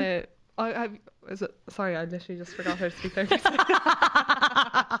 What about soup? Sorry, I literally just forgot how to speak there. What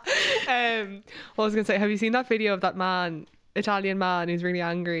I was going to say, have you seen that video of that Italian man who's really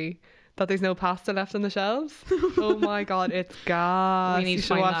angry that there's no pasta left on the shelves? Oh my God, it's gas. We need you to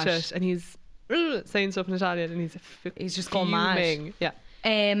should watch that. it. And he's saying stuff in Italian, and he's just going mad. Yeah.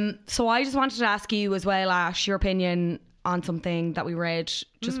 So I just wanted to ask you as well, Ash, your opinion on something that we read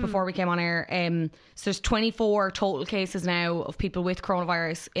just before we came on air. So there's 24 total cases now of people with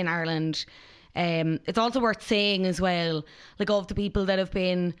coronavirus in Ireland. It's also worth saying as well, like of the people that have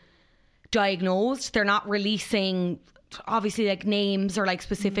been diagnosed, they're not releasing obviously like names or like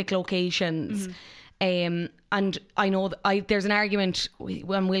specific locations. And I know there's an argument,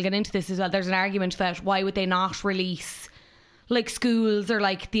 and we'll get into this as well, there's an argument that why would they not release like schools or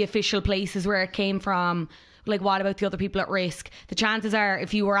like the official places where it came from? Like, what about the other people at risk? The chances are,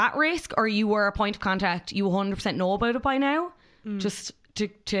 if you were at risk or you were a point of contact, you 100% know about it by now. Just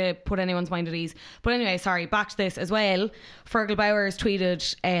to put anyone's mind at ease. But anyway, sorry, back to this as well. Fergal Bowers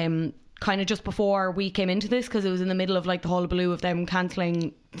tweeted kind of just before we came into this, because it was in the middle of like the hullabaloo of them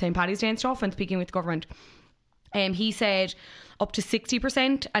cancelling St. Paddy's Day and stuff and speaking with the government. He said up to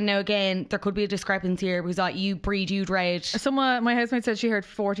 60%, and now again there could be a discrepancy here because you'd read. My housemate said she heard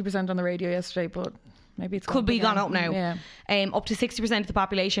 40% on the radio yesterday, but maybe it's could be gone up now. Yeah. Up to 60% of the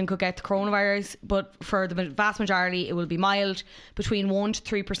population could get the coronavirus, but for the vast majority it will be mild. Between 1 to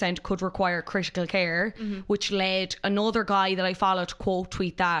 3% could require critical care, which led another guy that I follow to quote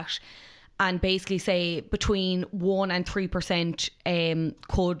tweet that and basically say between 1 and 3%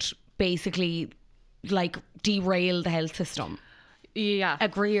 could basically like derail the health system. Yeah.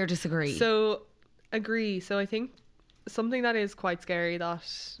 Agree or disagree? So agree. So I think something that is quite scary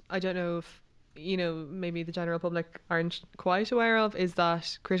that I don't know if, you know, maybe the general public aren't quite aware of is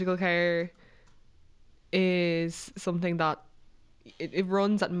that critical care is something that it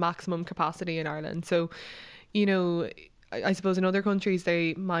runs at maximum capacity in Ireland. So, you know, I suppose in other countries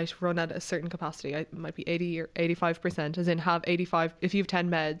they might run at a certain capacity. It might be 80 or 85%, as in have 85. If you have 10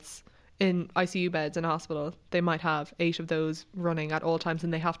 beds in ICU beds in a hospital, they might have 8 of those running at all times,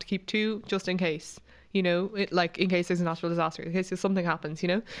 and they have to keep 2 just in case, you know, like in case there's a natural disaster, in case something happens, you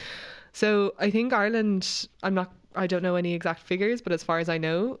know. So I think Ireland, I don't know any exact figures, but as far as I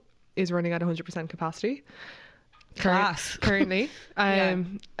know, is running at 100% capacity. Class. Currently.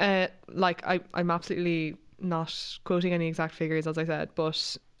 Like I'm absolutely not quoting any exact figures, as I said,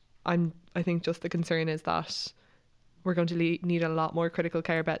 but I think just the concern is that we're going to need a lot more critical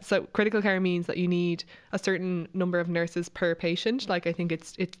care beds. So critical care means that you need a certain number of nurses per patient. Like I think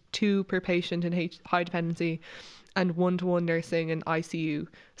it's 2 per patient in high dependency, and 1-to-1 nursing in ICU.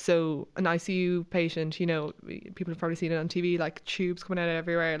 So an ICU patient, you know, people have probably seen it on TV, like tubes coming out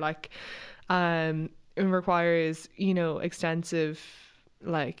everywhere, like it requires, you know, extensive,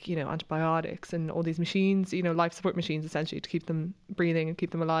 like, you know, antibiotics and all these machines, you know, life support machines essentially to keep them breathing and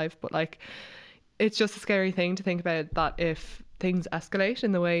keep them alive. But like, it's just a scary thing to think about, that if things escalate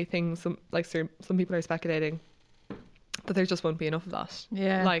in the way some people are speculating, that there just won't be enough of that.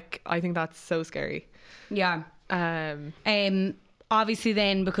 Yeah. Like, I think that's so scary. Yeah. Obviously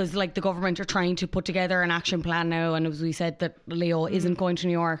then, because like the government are trying to put together an action plan now, and as we said that Leo isn't going to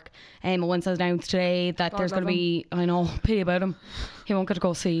New York, once it was announced today that there's going to be, I know, pity about him, he won't get to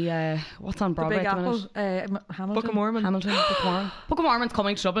go see what's on Broadway at the minute? Hamilton. Book of Mormon. Book of Mormon's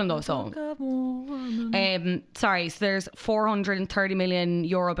coming to Dublin though, so so there's €430 million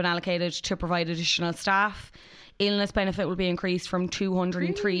been allocated to provide additional staff. Illness benefit will be increased from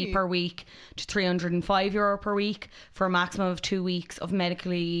 €203 per week to €305 per week for a maximum of 2 weeks of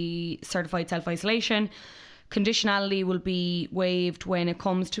medically certified self-isolation. Conditionality will be waived when it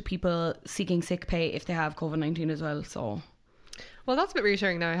comes to people seeking sick pay if they have COVID-19 as well. So, well, that's a bit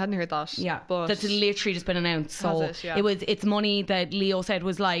reassuring now. I hadn't heard that. Yeah, but that's literally just been announced. So it's money that Leo said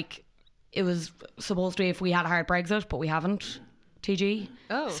was like, it was supposed to be if we had a hard Brexit, but we haven't. TG.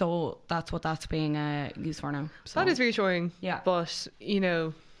 Oh. So that's what that's being used for now. So. That is reassuring. Yeah. But, you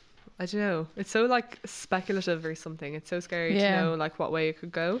know, I don't know. It's so like speculative or something. It's so scary to know like what way it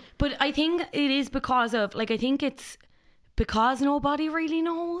could go. But I think it is because of, like, I think it's because nobody really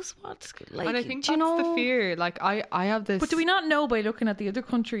knows what's like. And I think that's the fear. Like I have this. But do we not know by looking at the other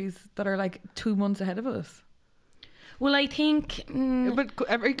countries that are like 2 months ahead of us? Well, I think... But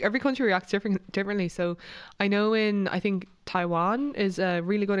every country reacts differently. So I know I think Taiwan is a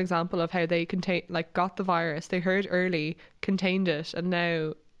really good example of how they got the virus. They heard early, contained it, and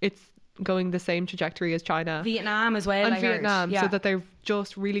now it's going the same trajectory as China. Vietnam as well. And Vietnam. So that they're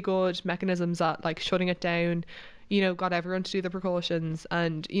just really good mechanisms at like shutting it down, you know, got everyone to do the precautions,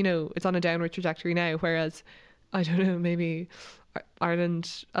 and, you know, it's on a downward trajectory now. Whereas, I don't know, maybe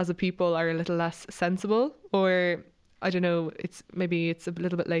Ireland as a people are a little less sensible, or... I don't know, it's a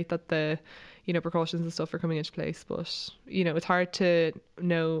little bit late that the, you know, precautions and stuff are coming into place, but, you know, it's hard to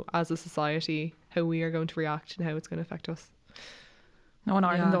know as a society how we are going to react and how it's going to affect us. No, in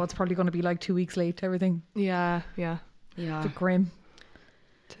Ireland though, it's probably going to be like 2 weeks late to everything. Yeah. It's grim.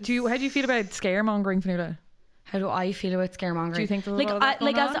 How do you feel about scaremongering, Fionnuala? How do I feel about scaremongering? Do you think there's a lot of that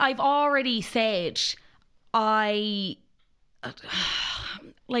going as on? I've already said, we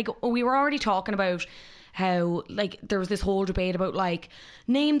were already talking about how, like, there was this whole debate about, like,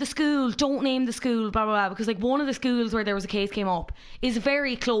 name the school, don't name the school, blah, blah, blah, because, like, one of the schools where there was a case came up is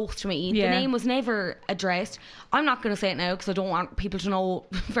very close to me. The name was never addressed. I'm not going to say it now because I don't want people to know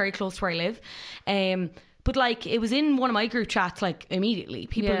very close to where I live. But, like, it was in one of my group chats, like, immediately.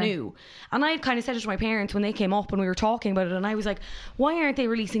 People knew. And I had kind of said it to my parents when they came up and we were talking about it, and I was like, why aren't they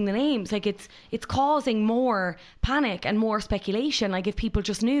releasing the names? Like, it's causing more panic and more speculation. Like, if people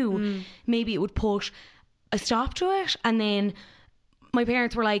just knew, maybe it would put a stop to it. And then my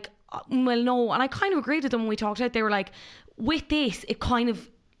parents were like, well, no. And I kind of agreed with them when we talked about it. They were like, with this, it kind of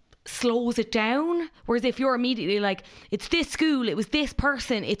slows it down. Whereas if you're immediately like, it's this school, it was this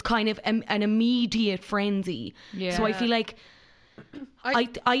person, it's kind of an immediate frenzy. So I feel like I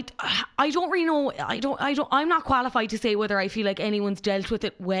don't really know. I'm not qualified to say whether I feel like anyone's dealt with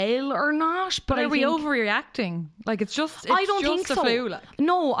it well or not. But are we overreacting? Like, it's just I don't think a so. flu. Like.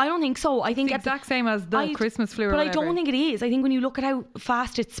 No, I don't think so. I think it's the exact same as the Christmas flu. But I don't think it is. I think when you look at how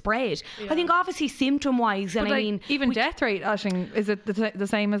fast it's spread, I think obviously symptom wise, and but, like, even death rate, Aisling, is it the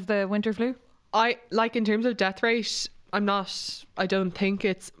same as the winter flu? I like in terms of death rate, I don't think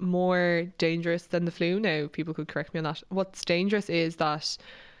it's more dangerous than the flu. Now, people could correct me on that. What's dangerous is that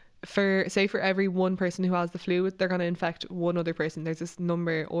for every one person who has the flu, they're going to infect one other person. There's this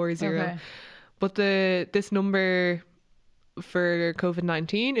number or 0. Okay. But this number for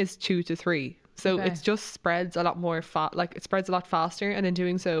COVID-19 is 2 to 3. So it just spreads a lot more it spreads a lot faster, and in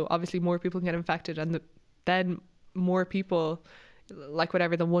doing so, obviously more people can get infected, and then more people, like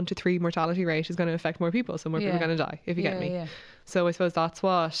whatever the 1 to 3 mortality rate is going to affect more people, so more people are going to die, if you get me. So I suppose that's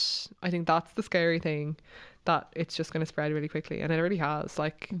the scary thing, that it's just going to spread really quickly, and it already has,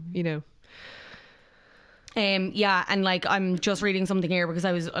 you know. Yeah, and like I'm just reading something here because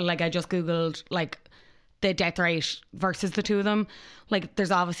I just googled like the death rate versus the two of them. Like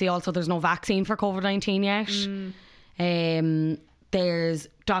there's no vaccine for COVID-19 yet. There's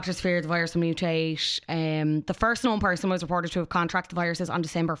doctors fear the virus will mutate. The first known person was reported to have contracted the viruses on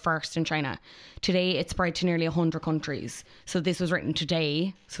December 1st in China. Today it spread to nearly 100 countries. So this was written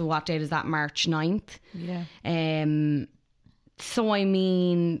today. So what date is that? March 9th. Yeah. So I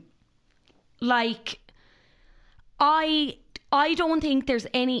mean, like, I don't think there's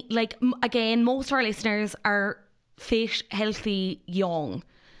any, like, again, most of our listeners are fit, healthy, young.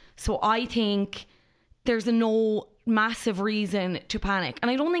 So I think there's no massive reason to panic.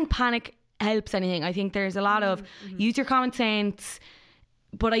 And I don't think panic helps anything. I think there's a lot of use your common sense,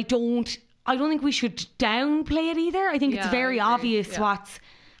 but I don't think we should downplay it either. I think it's very obvious what's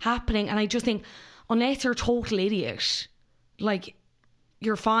happening. And I just think unless you're a total idiot, like,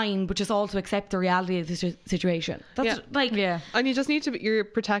 you're fine, but just also accept the reality of the situation. That's and you just need to you're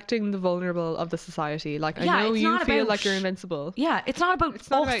protecting the vulnerable of the society. Like, I know you feel like you're invincible. Yeah, it's not about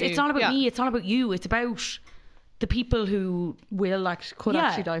us. It's not about me. It's not about you. It's about the people who could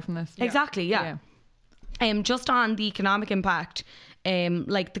actually die from this. Exactly. Yeah. Just on the economic impact,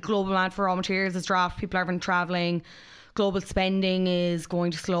 like the global demand for raw materials has dropped. People aren't traveling. Global spending is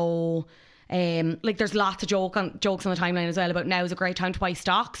going to slow. Like there's lots of jokes on the timeline as well about now is a great time to buy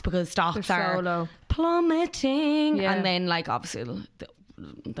stocks because stocks are low, plummeting, and then like obviously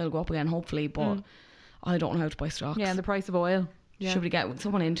they'll go up again hopefully, but I don't know how to buy stocks. Yeah, and the price of oil. Yeah. Should we get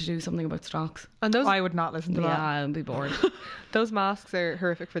someone in to do something about stocks? And I would not listen to that. Yeah, I'd be bored. Those masks are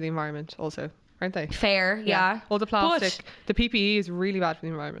horrific for the environment also, aren't they? Fair, yeah. All the plastic, the PPE is really bad for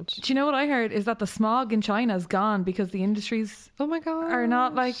the environment. Do you know what I heard is that the smog in China is gone because the industries are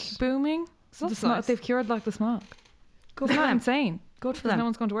not like booming. So nice. They've cured like the smog. Good for them. Insane. Good for them. No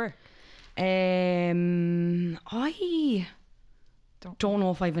one's going to work. I don't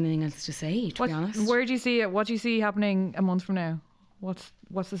know if I have anything else to say, to be honest. Where do you see it? What do you see happening a month from now? What's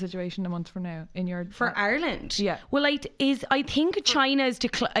the situation a month from now in your Ireland? Yeah. Well, I think China is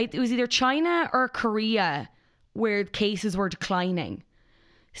it was either China or Korea where cases were declining.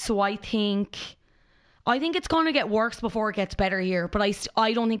 So I think it's going to get worse before it gets better here, but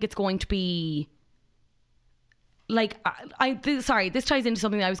I don't think it's going to be like this ties into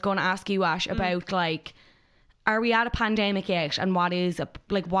something that I was going to ask you, Ash, about like, are we at a pandemic yet, and what is the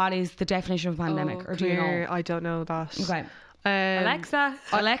definition of a pandemic, or do you know? I don't know that. Okay. Alexa,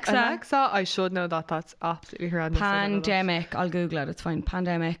 I should know that. That's absolutely horrendous. Pandemic. I'll Google it. It's fine.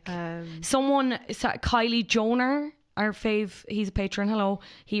 Pandemic. Kylie Joner, our fave, he's a patron. Hello.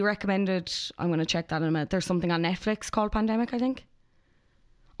 He recommended. I'm going to check that in a minute. There's something on Netflix called Pandemic, I think,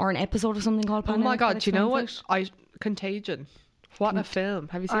 or an episode of something called Pandemic. Oh my god! Do you know what? Contagion. What a film.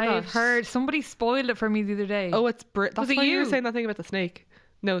 Have you seen that? I've heard. Somebody spoiled it for me the other day. Oh, it's That's why you were saying that thing about the snake.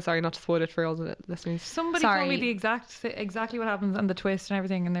 No, sorry, not to spoil it for all the listeners. Somebody told me the exactly what happens and the twist and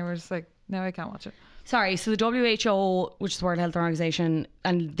everything, and they were just like, no, I can't watch it. Sorry, so the WHO, which is the World Health Organization,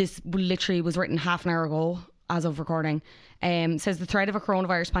 and this literally was written half an hour ago as of recording, says the threat of a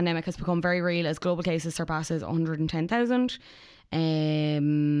coronavirus pandemic has become very real as global cases surpasses 110,000.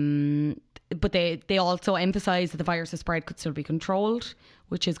 But they also emphasise that the virus's spread could still be controlled,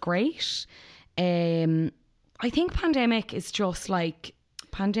 which is great. I think pandemic is just like...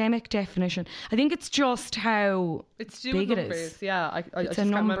 Pandemic definition. I think it's just how big it is. Yeah, I it's just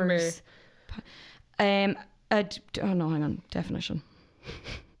can't remember. Hang on. Definition.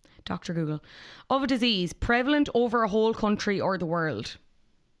 Dr. Google. Of a disease prevalent over a whole country or the world.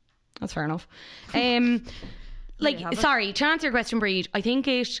 That's fair enough. Sorry, to answer your question, Breed, I think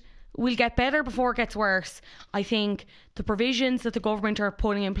it will get better before it gets worse. I think the provisions that the government are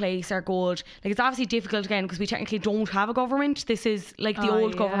putting in place are good. Like, it's obviously difficult again because we technically don't have a government. This is like the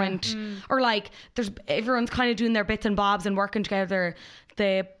old government, or like everyone's kind of doing their bits and bobs and working together.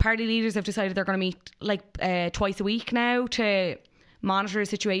 The party leaders have decided they're going to meet like twice a week now to monitor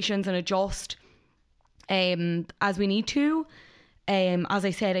situations and adjust as we need to. As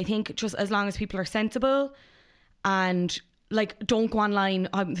I said, I think just as long as people are sensible and like don't go online.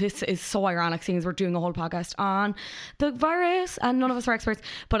 This is so ironic seeing as we're doing a whole podcast on the virus and none of us are experts,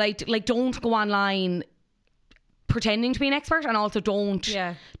 but I like don't go online pretending to be an expert, and also don't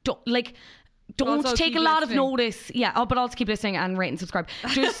take a lot of notice. But also keep listening and rate and subscribe.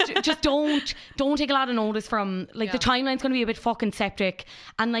 Just don't take a lot of notice from like the timeline's going to be a bit fucking septic,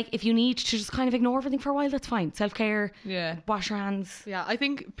 and like if you need to just kind of ignore everything for a while, that's fine. Self-care, wash your hands. I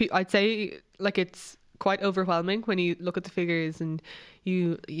think I'd say like it's quite overwhelming when you look at the figures and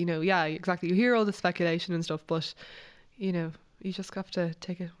you know exactly, you hear all the speculation and stuff, but you know you just have to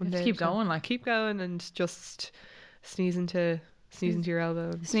take it one day, keep going and just sneeze into your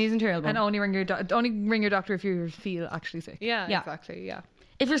elbow. And only ring your doctor if you feel actually sick. Exactly.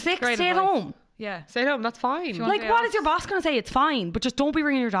 If you're sick, stay at home. Stay at home, that's fine. Like what is your boss going to say? It's fine, but just don't be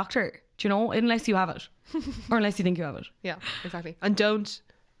ringing your doctor, do you know, unless you have it or unless you think you have it. Exactly. And don't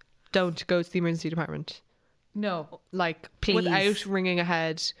go to the emergency department. No, like please, without ringing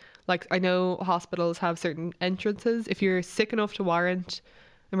ahead. Like I know hospitals have certain entrances. If you're sick enough to warrant,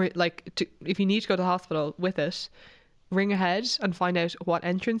 if you need to go to the hospital with it, ring ahead and find out what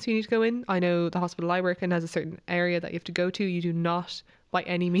entrance you need to go in. I know the hospital I work in has a certain area that you have to go to. You do not by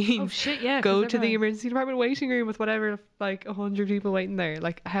any means go to the emergency department waiting room with whatever, like 100 people waiting there.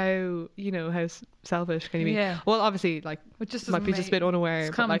 Like how selfish can you be? Well, obviously, like it just might be just a bit unaware,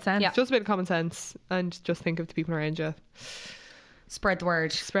 but common sense. Just a bit of common sense, and just think of the people around you. Spread the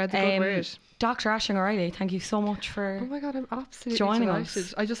word. Spread the good word. Dr. Aisling O'Reilly, thank you so much for oh my god, I'm absolutely joining delighted.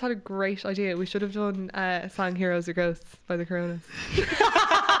 us. I just had a great idea. We should have done a song Heroes or Ghosts by the Coronas.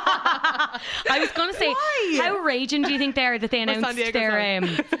 I was going to say, how raging do you think they are that they announced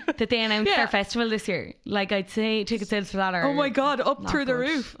their festival this year? Like I'd say ticket sales for that are oh my god, up through the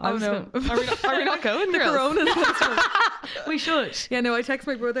roof. Oh no, are we not going? The Coronas festival. We should. I texted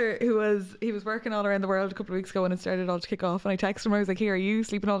my brother he was working all around the world a couple of weeks ago when it started all to kick off, and I texted him, I was like, here, are you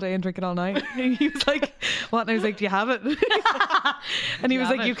sleeping all day and drinking all night? And he was like, what? And I was like, do you have it? And he was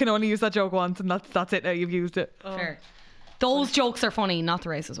like, you can only use that joke once, and that's it now, you've used it. Fair. Those jokes are funny, not the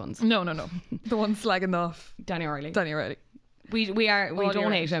racist ones. No. The ones slagging off Danny O'Reilly. We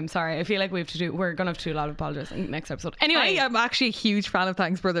don't hate him. Sorry, I feel like we're gonna have to do a lot of apologies in the next episode. Anyway, I am actually a huge fan of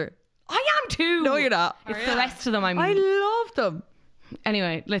Thanks Brother. I am too. No, you're not. It's the rest of them. I love them.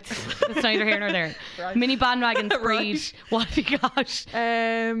 Anyway, let's neither here nor there. Right. Mini bandwagons breed. Right. What have you got?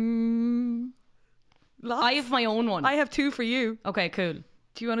 I have my own one. I have two for you. Okay, cool. Do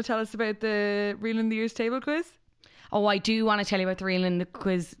you want to tell us about the Reel in the Ears table quiz? Oh, I do want to tell you about the Reel in the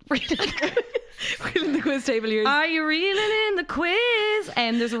quiz. Reeling the quiz table ears. Are you reeling in the quiz?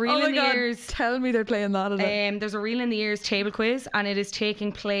 There's a Reel in the Ears. Tell me they're playing that. There's a Reel in the Ears table quiz, and it is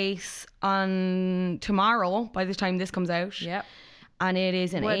taking place on tomorrow by the time this comes out. Yep. And it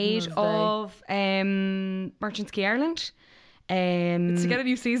is in aid of Merchant Ski Ireland. It's to get a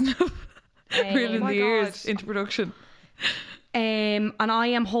new season of Reel in the Ears into production. And I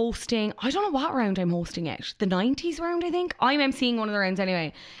am hosting, I don't know what round I'm hosting yet. The 90s round, I think. I'm emceeing one of the rounds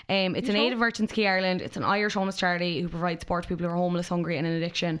anyway. It's an aid of Merchant Ski Ireland. It's an Irish homeless charity who provides support to people who are homeless, hungry and in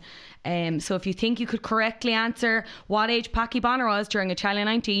addiction. So if you think you could correctly answer what age Packie Bonner was during Italian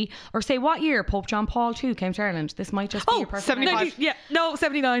 90, or say what year Pope John Paul II came to Ireland, this might just be your perfect 75. Yeah, no,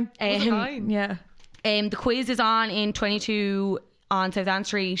 79. Yeah. The quiz is on in 22 on South Ann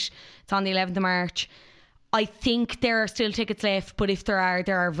Street. It's on the 11th of March. I think there are still tickets left, but if there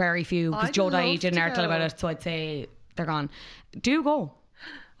are very few, because Joe died, did an article about it, so I'd say they're gone. Do go.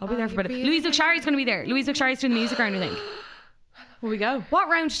 I'll be there for a bit. Louise McSharry's going to be there. Louise McSharry's doing the music round, I think. Will we go? What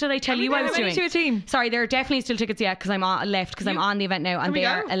round did I tell you I was doing? To a team. Sorry, there are definitely still tickets yet because I'm on the event now, and they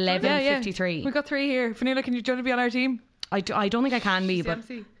are 11:53. We've got 3 here. Fionnuala, can you join to be on our team? I don't think I can be, but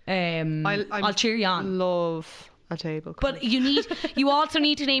I'll cheer you on. Love a table. But you also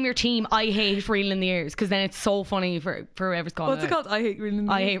need to name your team I Hate Reeling in the Ears, because then it's so funny for whoever's calling it. What's it called? I Hate Reeling in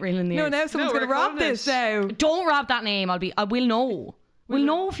the Ears. I Hate Reeling in the Ears. No, now someone's going to rob this now. Don't rob that name. We'll know. We'll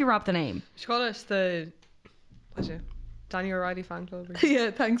know if you rob the name. Should call it the Danny O'Reilly fan club.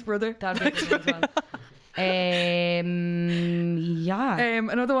 Yeah, thanks, brother. That'd be good as well. Yeah.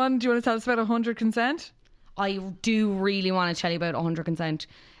 Another one. Do you want to tell us about 100 Consent? I do really want to tell you about 100 Consent.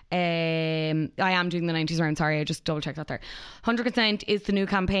 I am doing the 90s round, sorry, I just double checked that there. 100 Consent is the new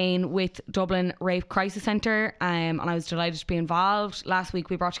campaign with Dublin Rape Crisis Centre, and I was delighted to be involved. Last week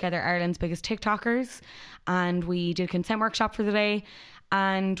we brought together Ireland's biggest TikTokers and we did a consent workshop for the day,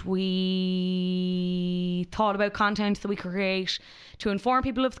 and we thought about content that we could create to inform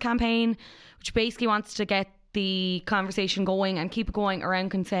people of the campaign, which basically wants to get the conversation going and keep it going around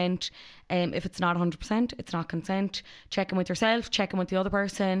consent. If it's not 100%, it's not consent. Check in with yourself, check in with the other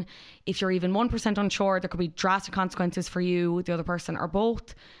person. If you're even 1% unsure, there could be drastic consequences for you, the other person, or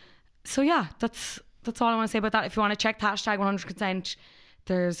both. So yeah, that's all I want to say about that. If you want to check the hashtag 100%,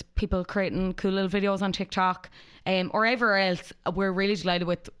 there's people creating cool little videos on TikTok or ever else. We're really delighted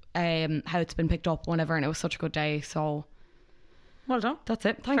with how it's been picked up whenever, and it was such a good day. So well done. That's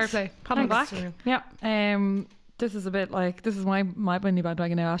it. Thanks. Fair play. Pat on the back. Yeah. This is a bit like, this is my mini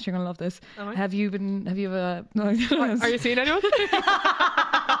bandwagon now. Ash, you're gonna love this. Have you ever no, are you seeing anyone?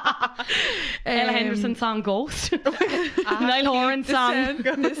 Ella Henderson song Ghost. Niall Horan song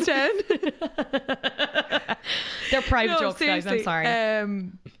Miss 10. They're private jokes, seriously, guys, I'm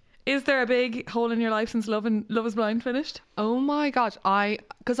sorry. Is there a big hole in your life since Love is Blind finished? Oh my god,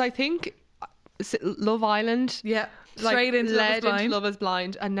 because I think Love Island, yeah, straight into Love is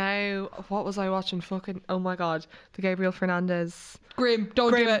Blind, and now what was I watching? Fucking, oh my god, the Gabriel Fernandez. Grim.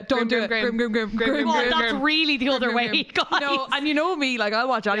 Don't do it. Grim. Oh, that's really the other way, guys. No, and you know me, like I'll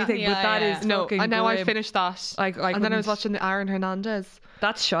watch anything, but that is no. fucking And now grim. I finished that, and then I was watching the Aaron Hernandez.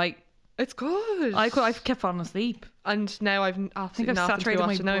 That's shite. It's good. I kept falling asleep, and now I've absolutely nothing to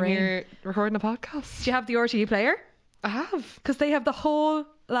watch. And now I'm here recording a podcast. Do you have the RTE player? I have, because they have the whole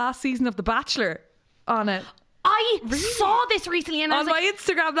last season of The Bachelor on it. I saw this recently and I was on like, my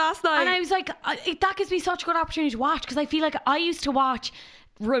Instagram last night, and I was like, that gives me such a good opportunity to watch, because I feel like I used to watch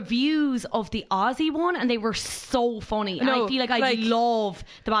reviews of the Aussie one and they were so funny, and I feel like I love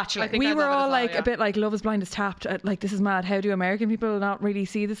The Bachelor. We were all like a bit like Love is Blind is tapped. Like, this is mad. How do American people not really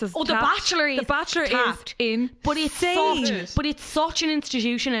see this as The Bachelor is in, but it's such an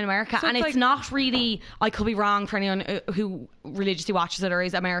institution in America, so and it's not really, I could be wrong for anyone who religiously watches it or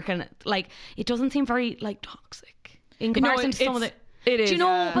is American, like it doesn't seem very like toxic in comparison to some of the. It is. Do you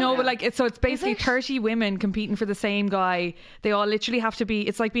know? No, but like it's basically 30 women competing for the same guy. They all literally have to be.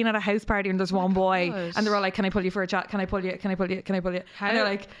 It's like being at a house party and there's one boy, and they're all like, "Can I pull you for a chat? Can I pull you? Can I pull you? Can I pull you?" And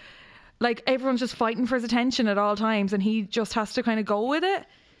they're like everyone's just fighting for his attention at all times, and he just has to kind of go with it.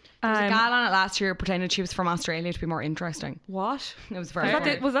 There was a gal on it last year pretending she was from Australia to be more interesting. What? It was very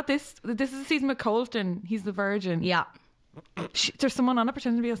funny. Was that this? This is the season with Colton. He's the virgin. Yeah. There's someone on it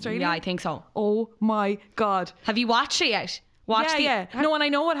pretending to be Australian. Yeah, I think so. Oh my god. Have you watched it yet? Yeah. No, and I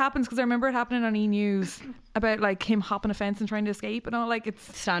know what happens because I remember it happening on E! News about like him hopping a fence and trying to escape and all. Like,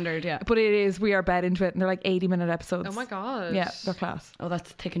 it's standard, yeah. But it is, we are bed into it, and they're like 80-minute episodes. Oh my god. Yeah, they're class. Oh,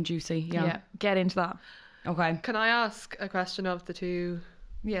 that's thick and juicy. Yeah. Get into that. Okay. Can I ask a question of the two?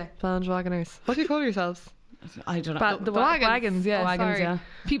 Yeah. Bandwagoners. What do you call yourselves? I don't know. The wagons. Yeah. Wagons, yeah.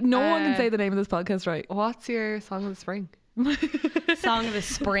 No one can say the name of this podcast right. What's your song of the spring? Song of the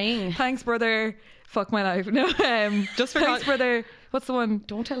spring. Thanks, brother. Fuck my life. No, just for thanks, brother. What's the one?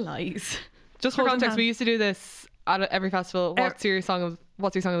 Don't tell lies. Just for context, we used to do this at every festival. What's your song of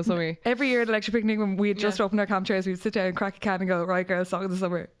the summer? Every year at Electric Picnic, when we had just opened our camp chairs, we'd sit down and crack a can and go, right, girl, song of the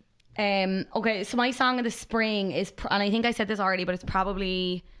summer. Okay, so my song of the spring is, and I think I said this already, but it's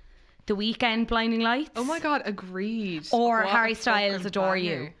probably The Weeknd, Blinding Lights. Oh my god, agreed. Or Harry Styles, Adore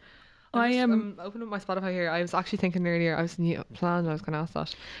You. I'm opening up my Spotify here. I was actually thinking earlier, I was planned I was going to ask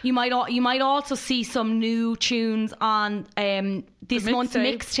that. You might also see some new tunes on this month's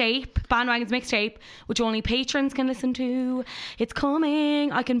mixtape, Bandwagon's mixtape, which only patrons can listen to. It's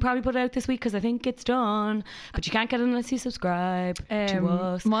coming. I can probably put it out this week because I think it's done, but you can't get it unless you subscribe to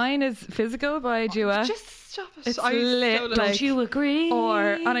us. Mine is Physical by Dua. Just stop it. It's lit. Don't you agree?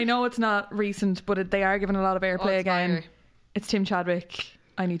 And I know it's not recent, but they are giving a lot of airplay again. Fire. It's Tim Chadwick.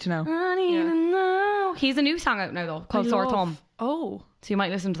 I Need to Know. I need to know. He's a new song out now though, called Sore Thumb. Oh. So you might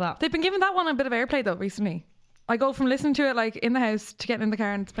listen to that. They've been giving that one a bit of airplay though recently. I go from listening to it like in the house to getting in the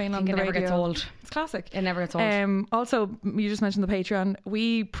car and it's playing on the radio. It never gets old. It's classic. It never gets old. Also, you just mentioned the Patreon.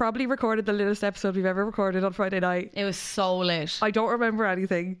 We probably recorded the latest episode we've ever recorded on Friday night. It was so lit. I don't remember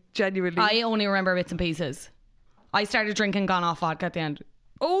anything, genuinely. I only remember bits and pieces. I started drinking Gone Off vodka at the end.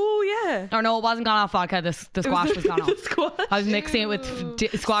 Oh yeah. Or no, it wasn't Gone Off vodka. The squash was Gone Off. Squash. I was mixing it with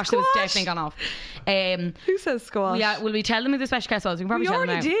squash that was definitely Gone Off. Who says squash? Yeah, will we tell them who the special guest was? We can probably we tell them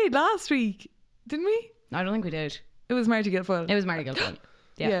already did last week, didn't we? I don't think we did. It was Marty Guilfoyle. It was Marty Guilfoyle.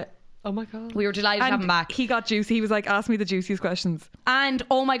 Yeah. Oh my god. We were delighted to have him back. He got juicy. He was like, ask me the juiciest questions. And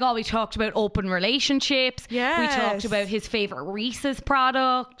oh my god, we talked about open relationships. Yes. We talked about his favourite Reese's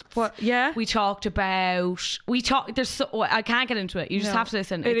product. What? Yeah. We talked there's so, I can't get into it. You just have to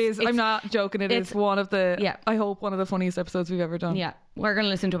listen. I'm not joking. It is one of the I hope one of the funniest episodes we've ever done. Yeah. We're going to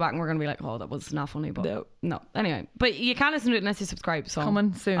listen to it back and we're going to be like, oh, that was not funny. But no. Anyway, but you can't listen to it unless you subscribe. So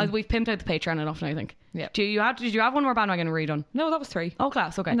coming soon. We've pimped out the Patreon enough now, I think. Yeah. Did you have one more bandwagon redone? No, that was 3. Oh,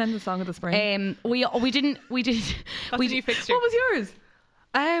 class. Okay. And then the song of the spring. We did. New fixture. What was yours?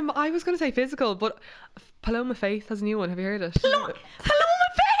 I was going to say physical, but Paloma Faith has a new one. Have you heard it? Paloma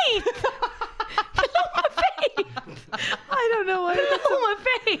Faith. I don't know why. Paloma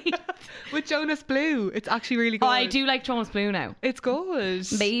Faith. With Jonas Blue. It's actually really good. Oh, I do like Jonas Blue now. It's good.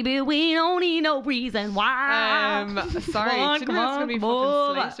 Baby, we don't need no reason why. Sorry, come on, it's gonna be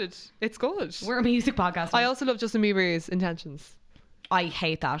fucking slated. It's good. We're a music podcast. I also love Justin Bieber's Intentions. I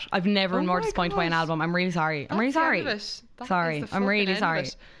hate that. I've never been more disappointed by an album. I'm really sorry. I'm really sorry. Sorry. I'm really sorry.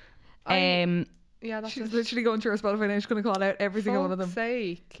 Yeah, that's she's literally going through her Spotify now. She's going to call out every single one of them.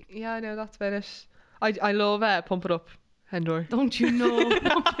 Sake. Yeah, I know, that's about it. I love Pump It Up, Endor. Don't you know?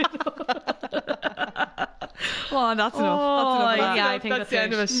 Oh, that's enough. Yeah, I think that's the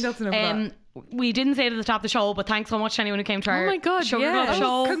end of it. That's enough of that. We didn't say it at the top of the show, but thanks so much to anyone who came to our Sugar yeah.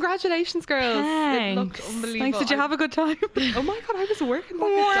 show. Congratulations, girls. Thanks. It looked unbelievable. Thanks. Did you have a good time? Oh my God, I was working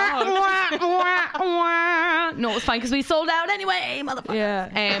like a dog. No, it's fine because we sold out anyway, motherfucker.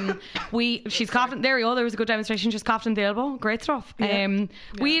 Yeah. She's coughing. There we go. There was a good demonstration. Just coughed in the elbow. Great stuff. We had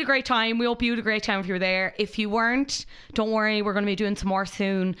a great time. We hope you had a great time if you were there. If you weren't, don't worry. We're going to be doing some more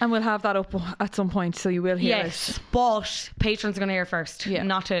soon. And we'll have that up at some point, so you will hear it. Yes, but patrons are going to hear it first. Yeah.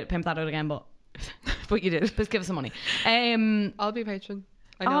 Not to pimp that out again, but you did. Just give us some money. I'll be a patron.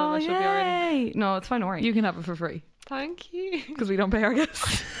 I know I should be already. No, it's fine. Don't worry. You can have it for free. Thank you. Because we don't pay our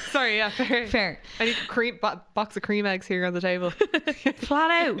guests. Sorry, yeah, fair. I need a box of cream eggs here on the table.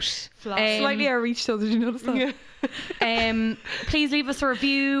 Flat out. Slightly out of reach, though. Did you notice that? Yeah. Please leave us a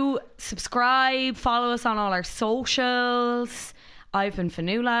review, subscribe, follow us on all our socials. I've been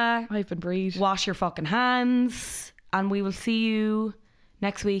Fanula. I've been Breed. Wash your fucking hands. And we will see you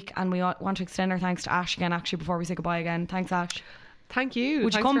next week. And we want to extend our thanks to Ash again, actually, before we say goodbye again. Thanks, Ash. Thank you.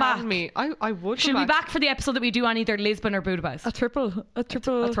 Would you come back? Me. I would. She'll be back for the episode that we do on either Lisbon or Budapest. A triple.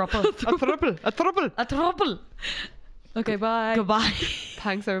 Okay, bye. Goodbye.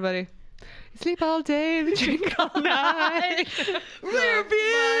 Thanks, everybody. Sleep all day, we drink all night. Rear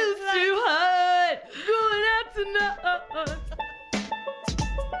views too hot. Going out tonight.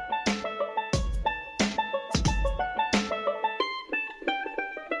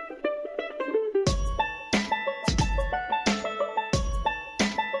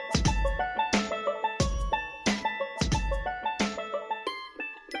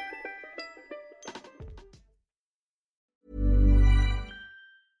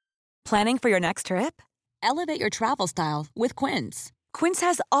 Planning for your next trip? Elevate your travel style with Quince. Quince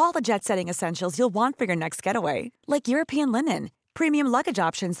has all the jet-setting essentials you'll want for your next getaway, like European linen, premium luggage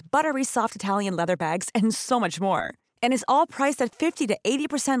options, buttery soft Italian leather bags, and so much more. And is all priced at 50 to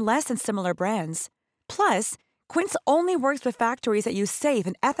 80% less than similar brands. Plus, Quince only works with factories that use safe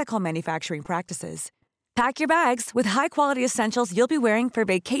and ethical manufacturing practices. Pack your bags with high-quality essentials you'll be wearing for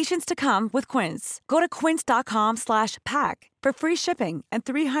vacations to come with Quince. Go to quince.com/pack for free shipping and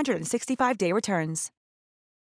 365-day returns.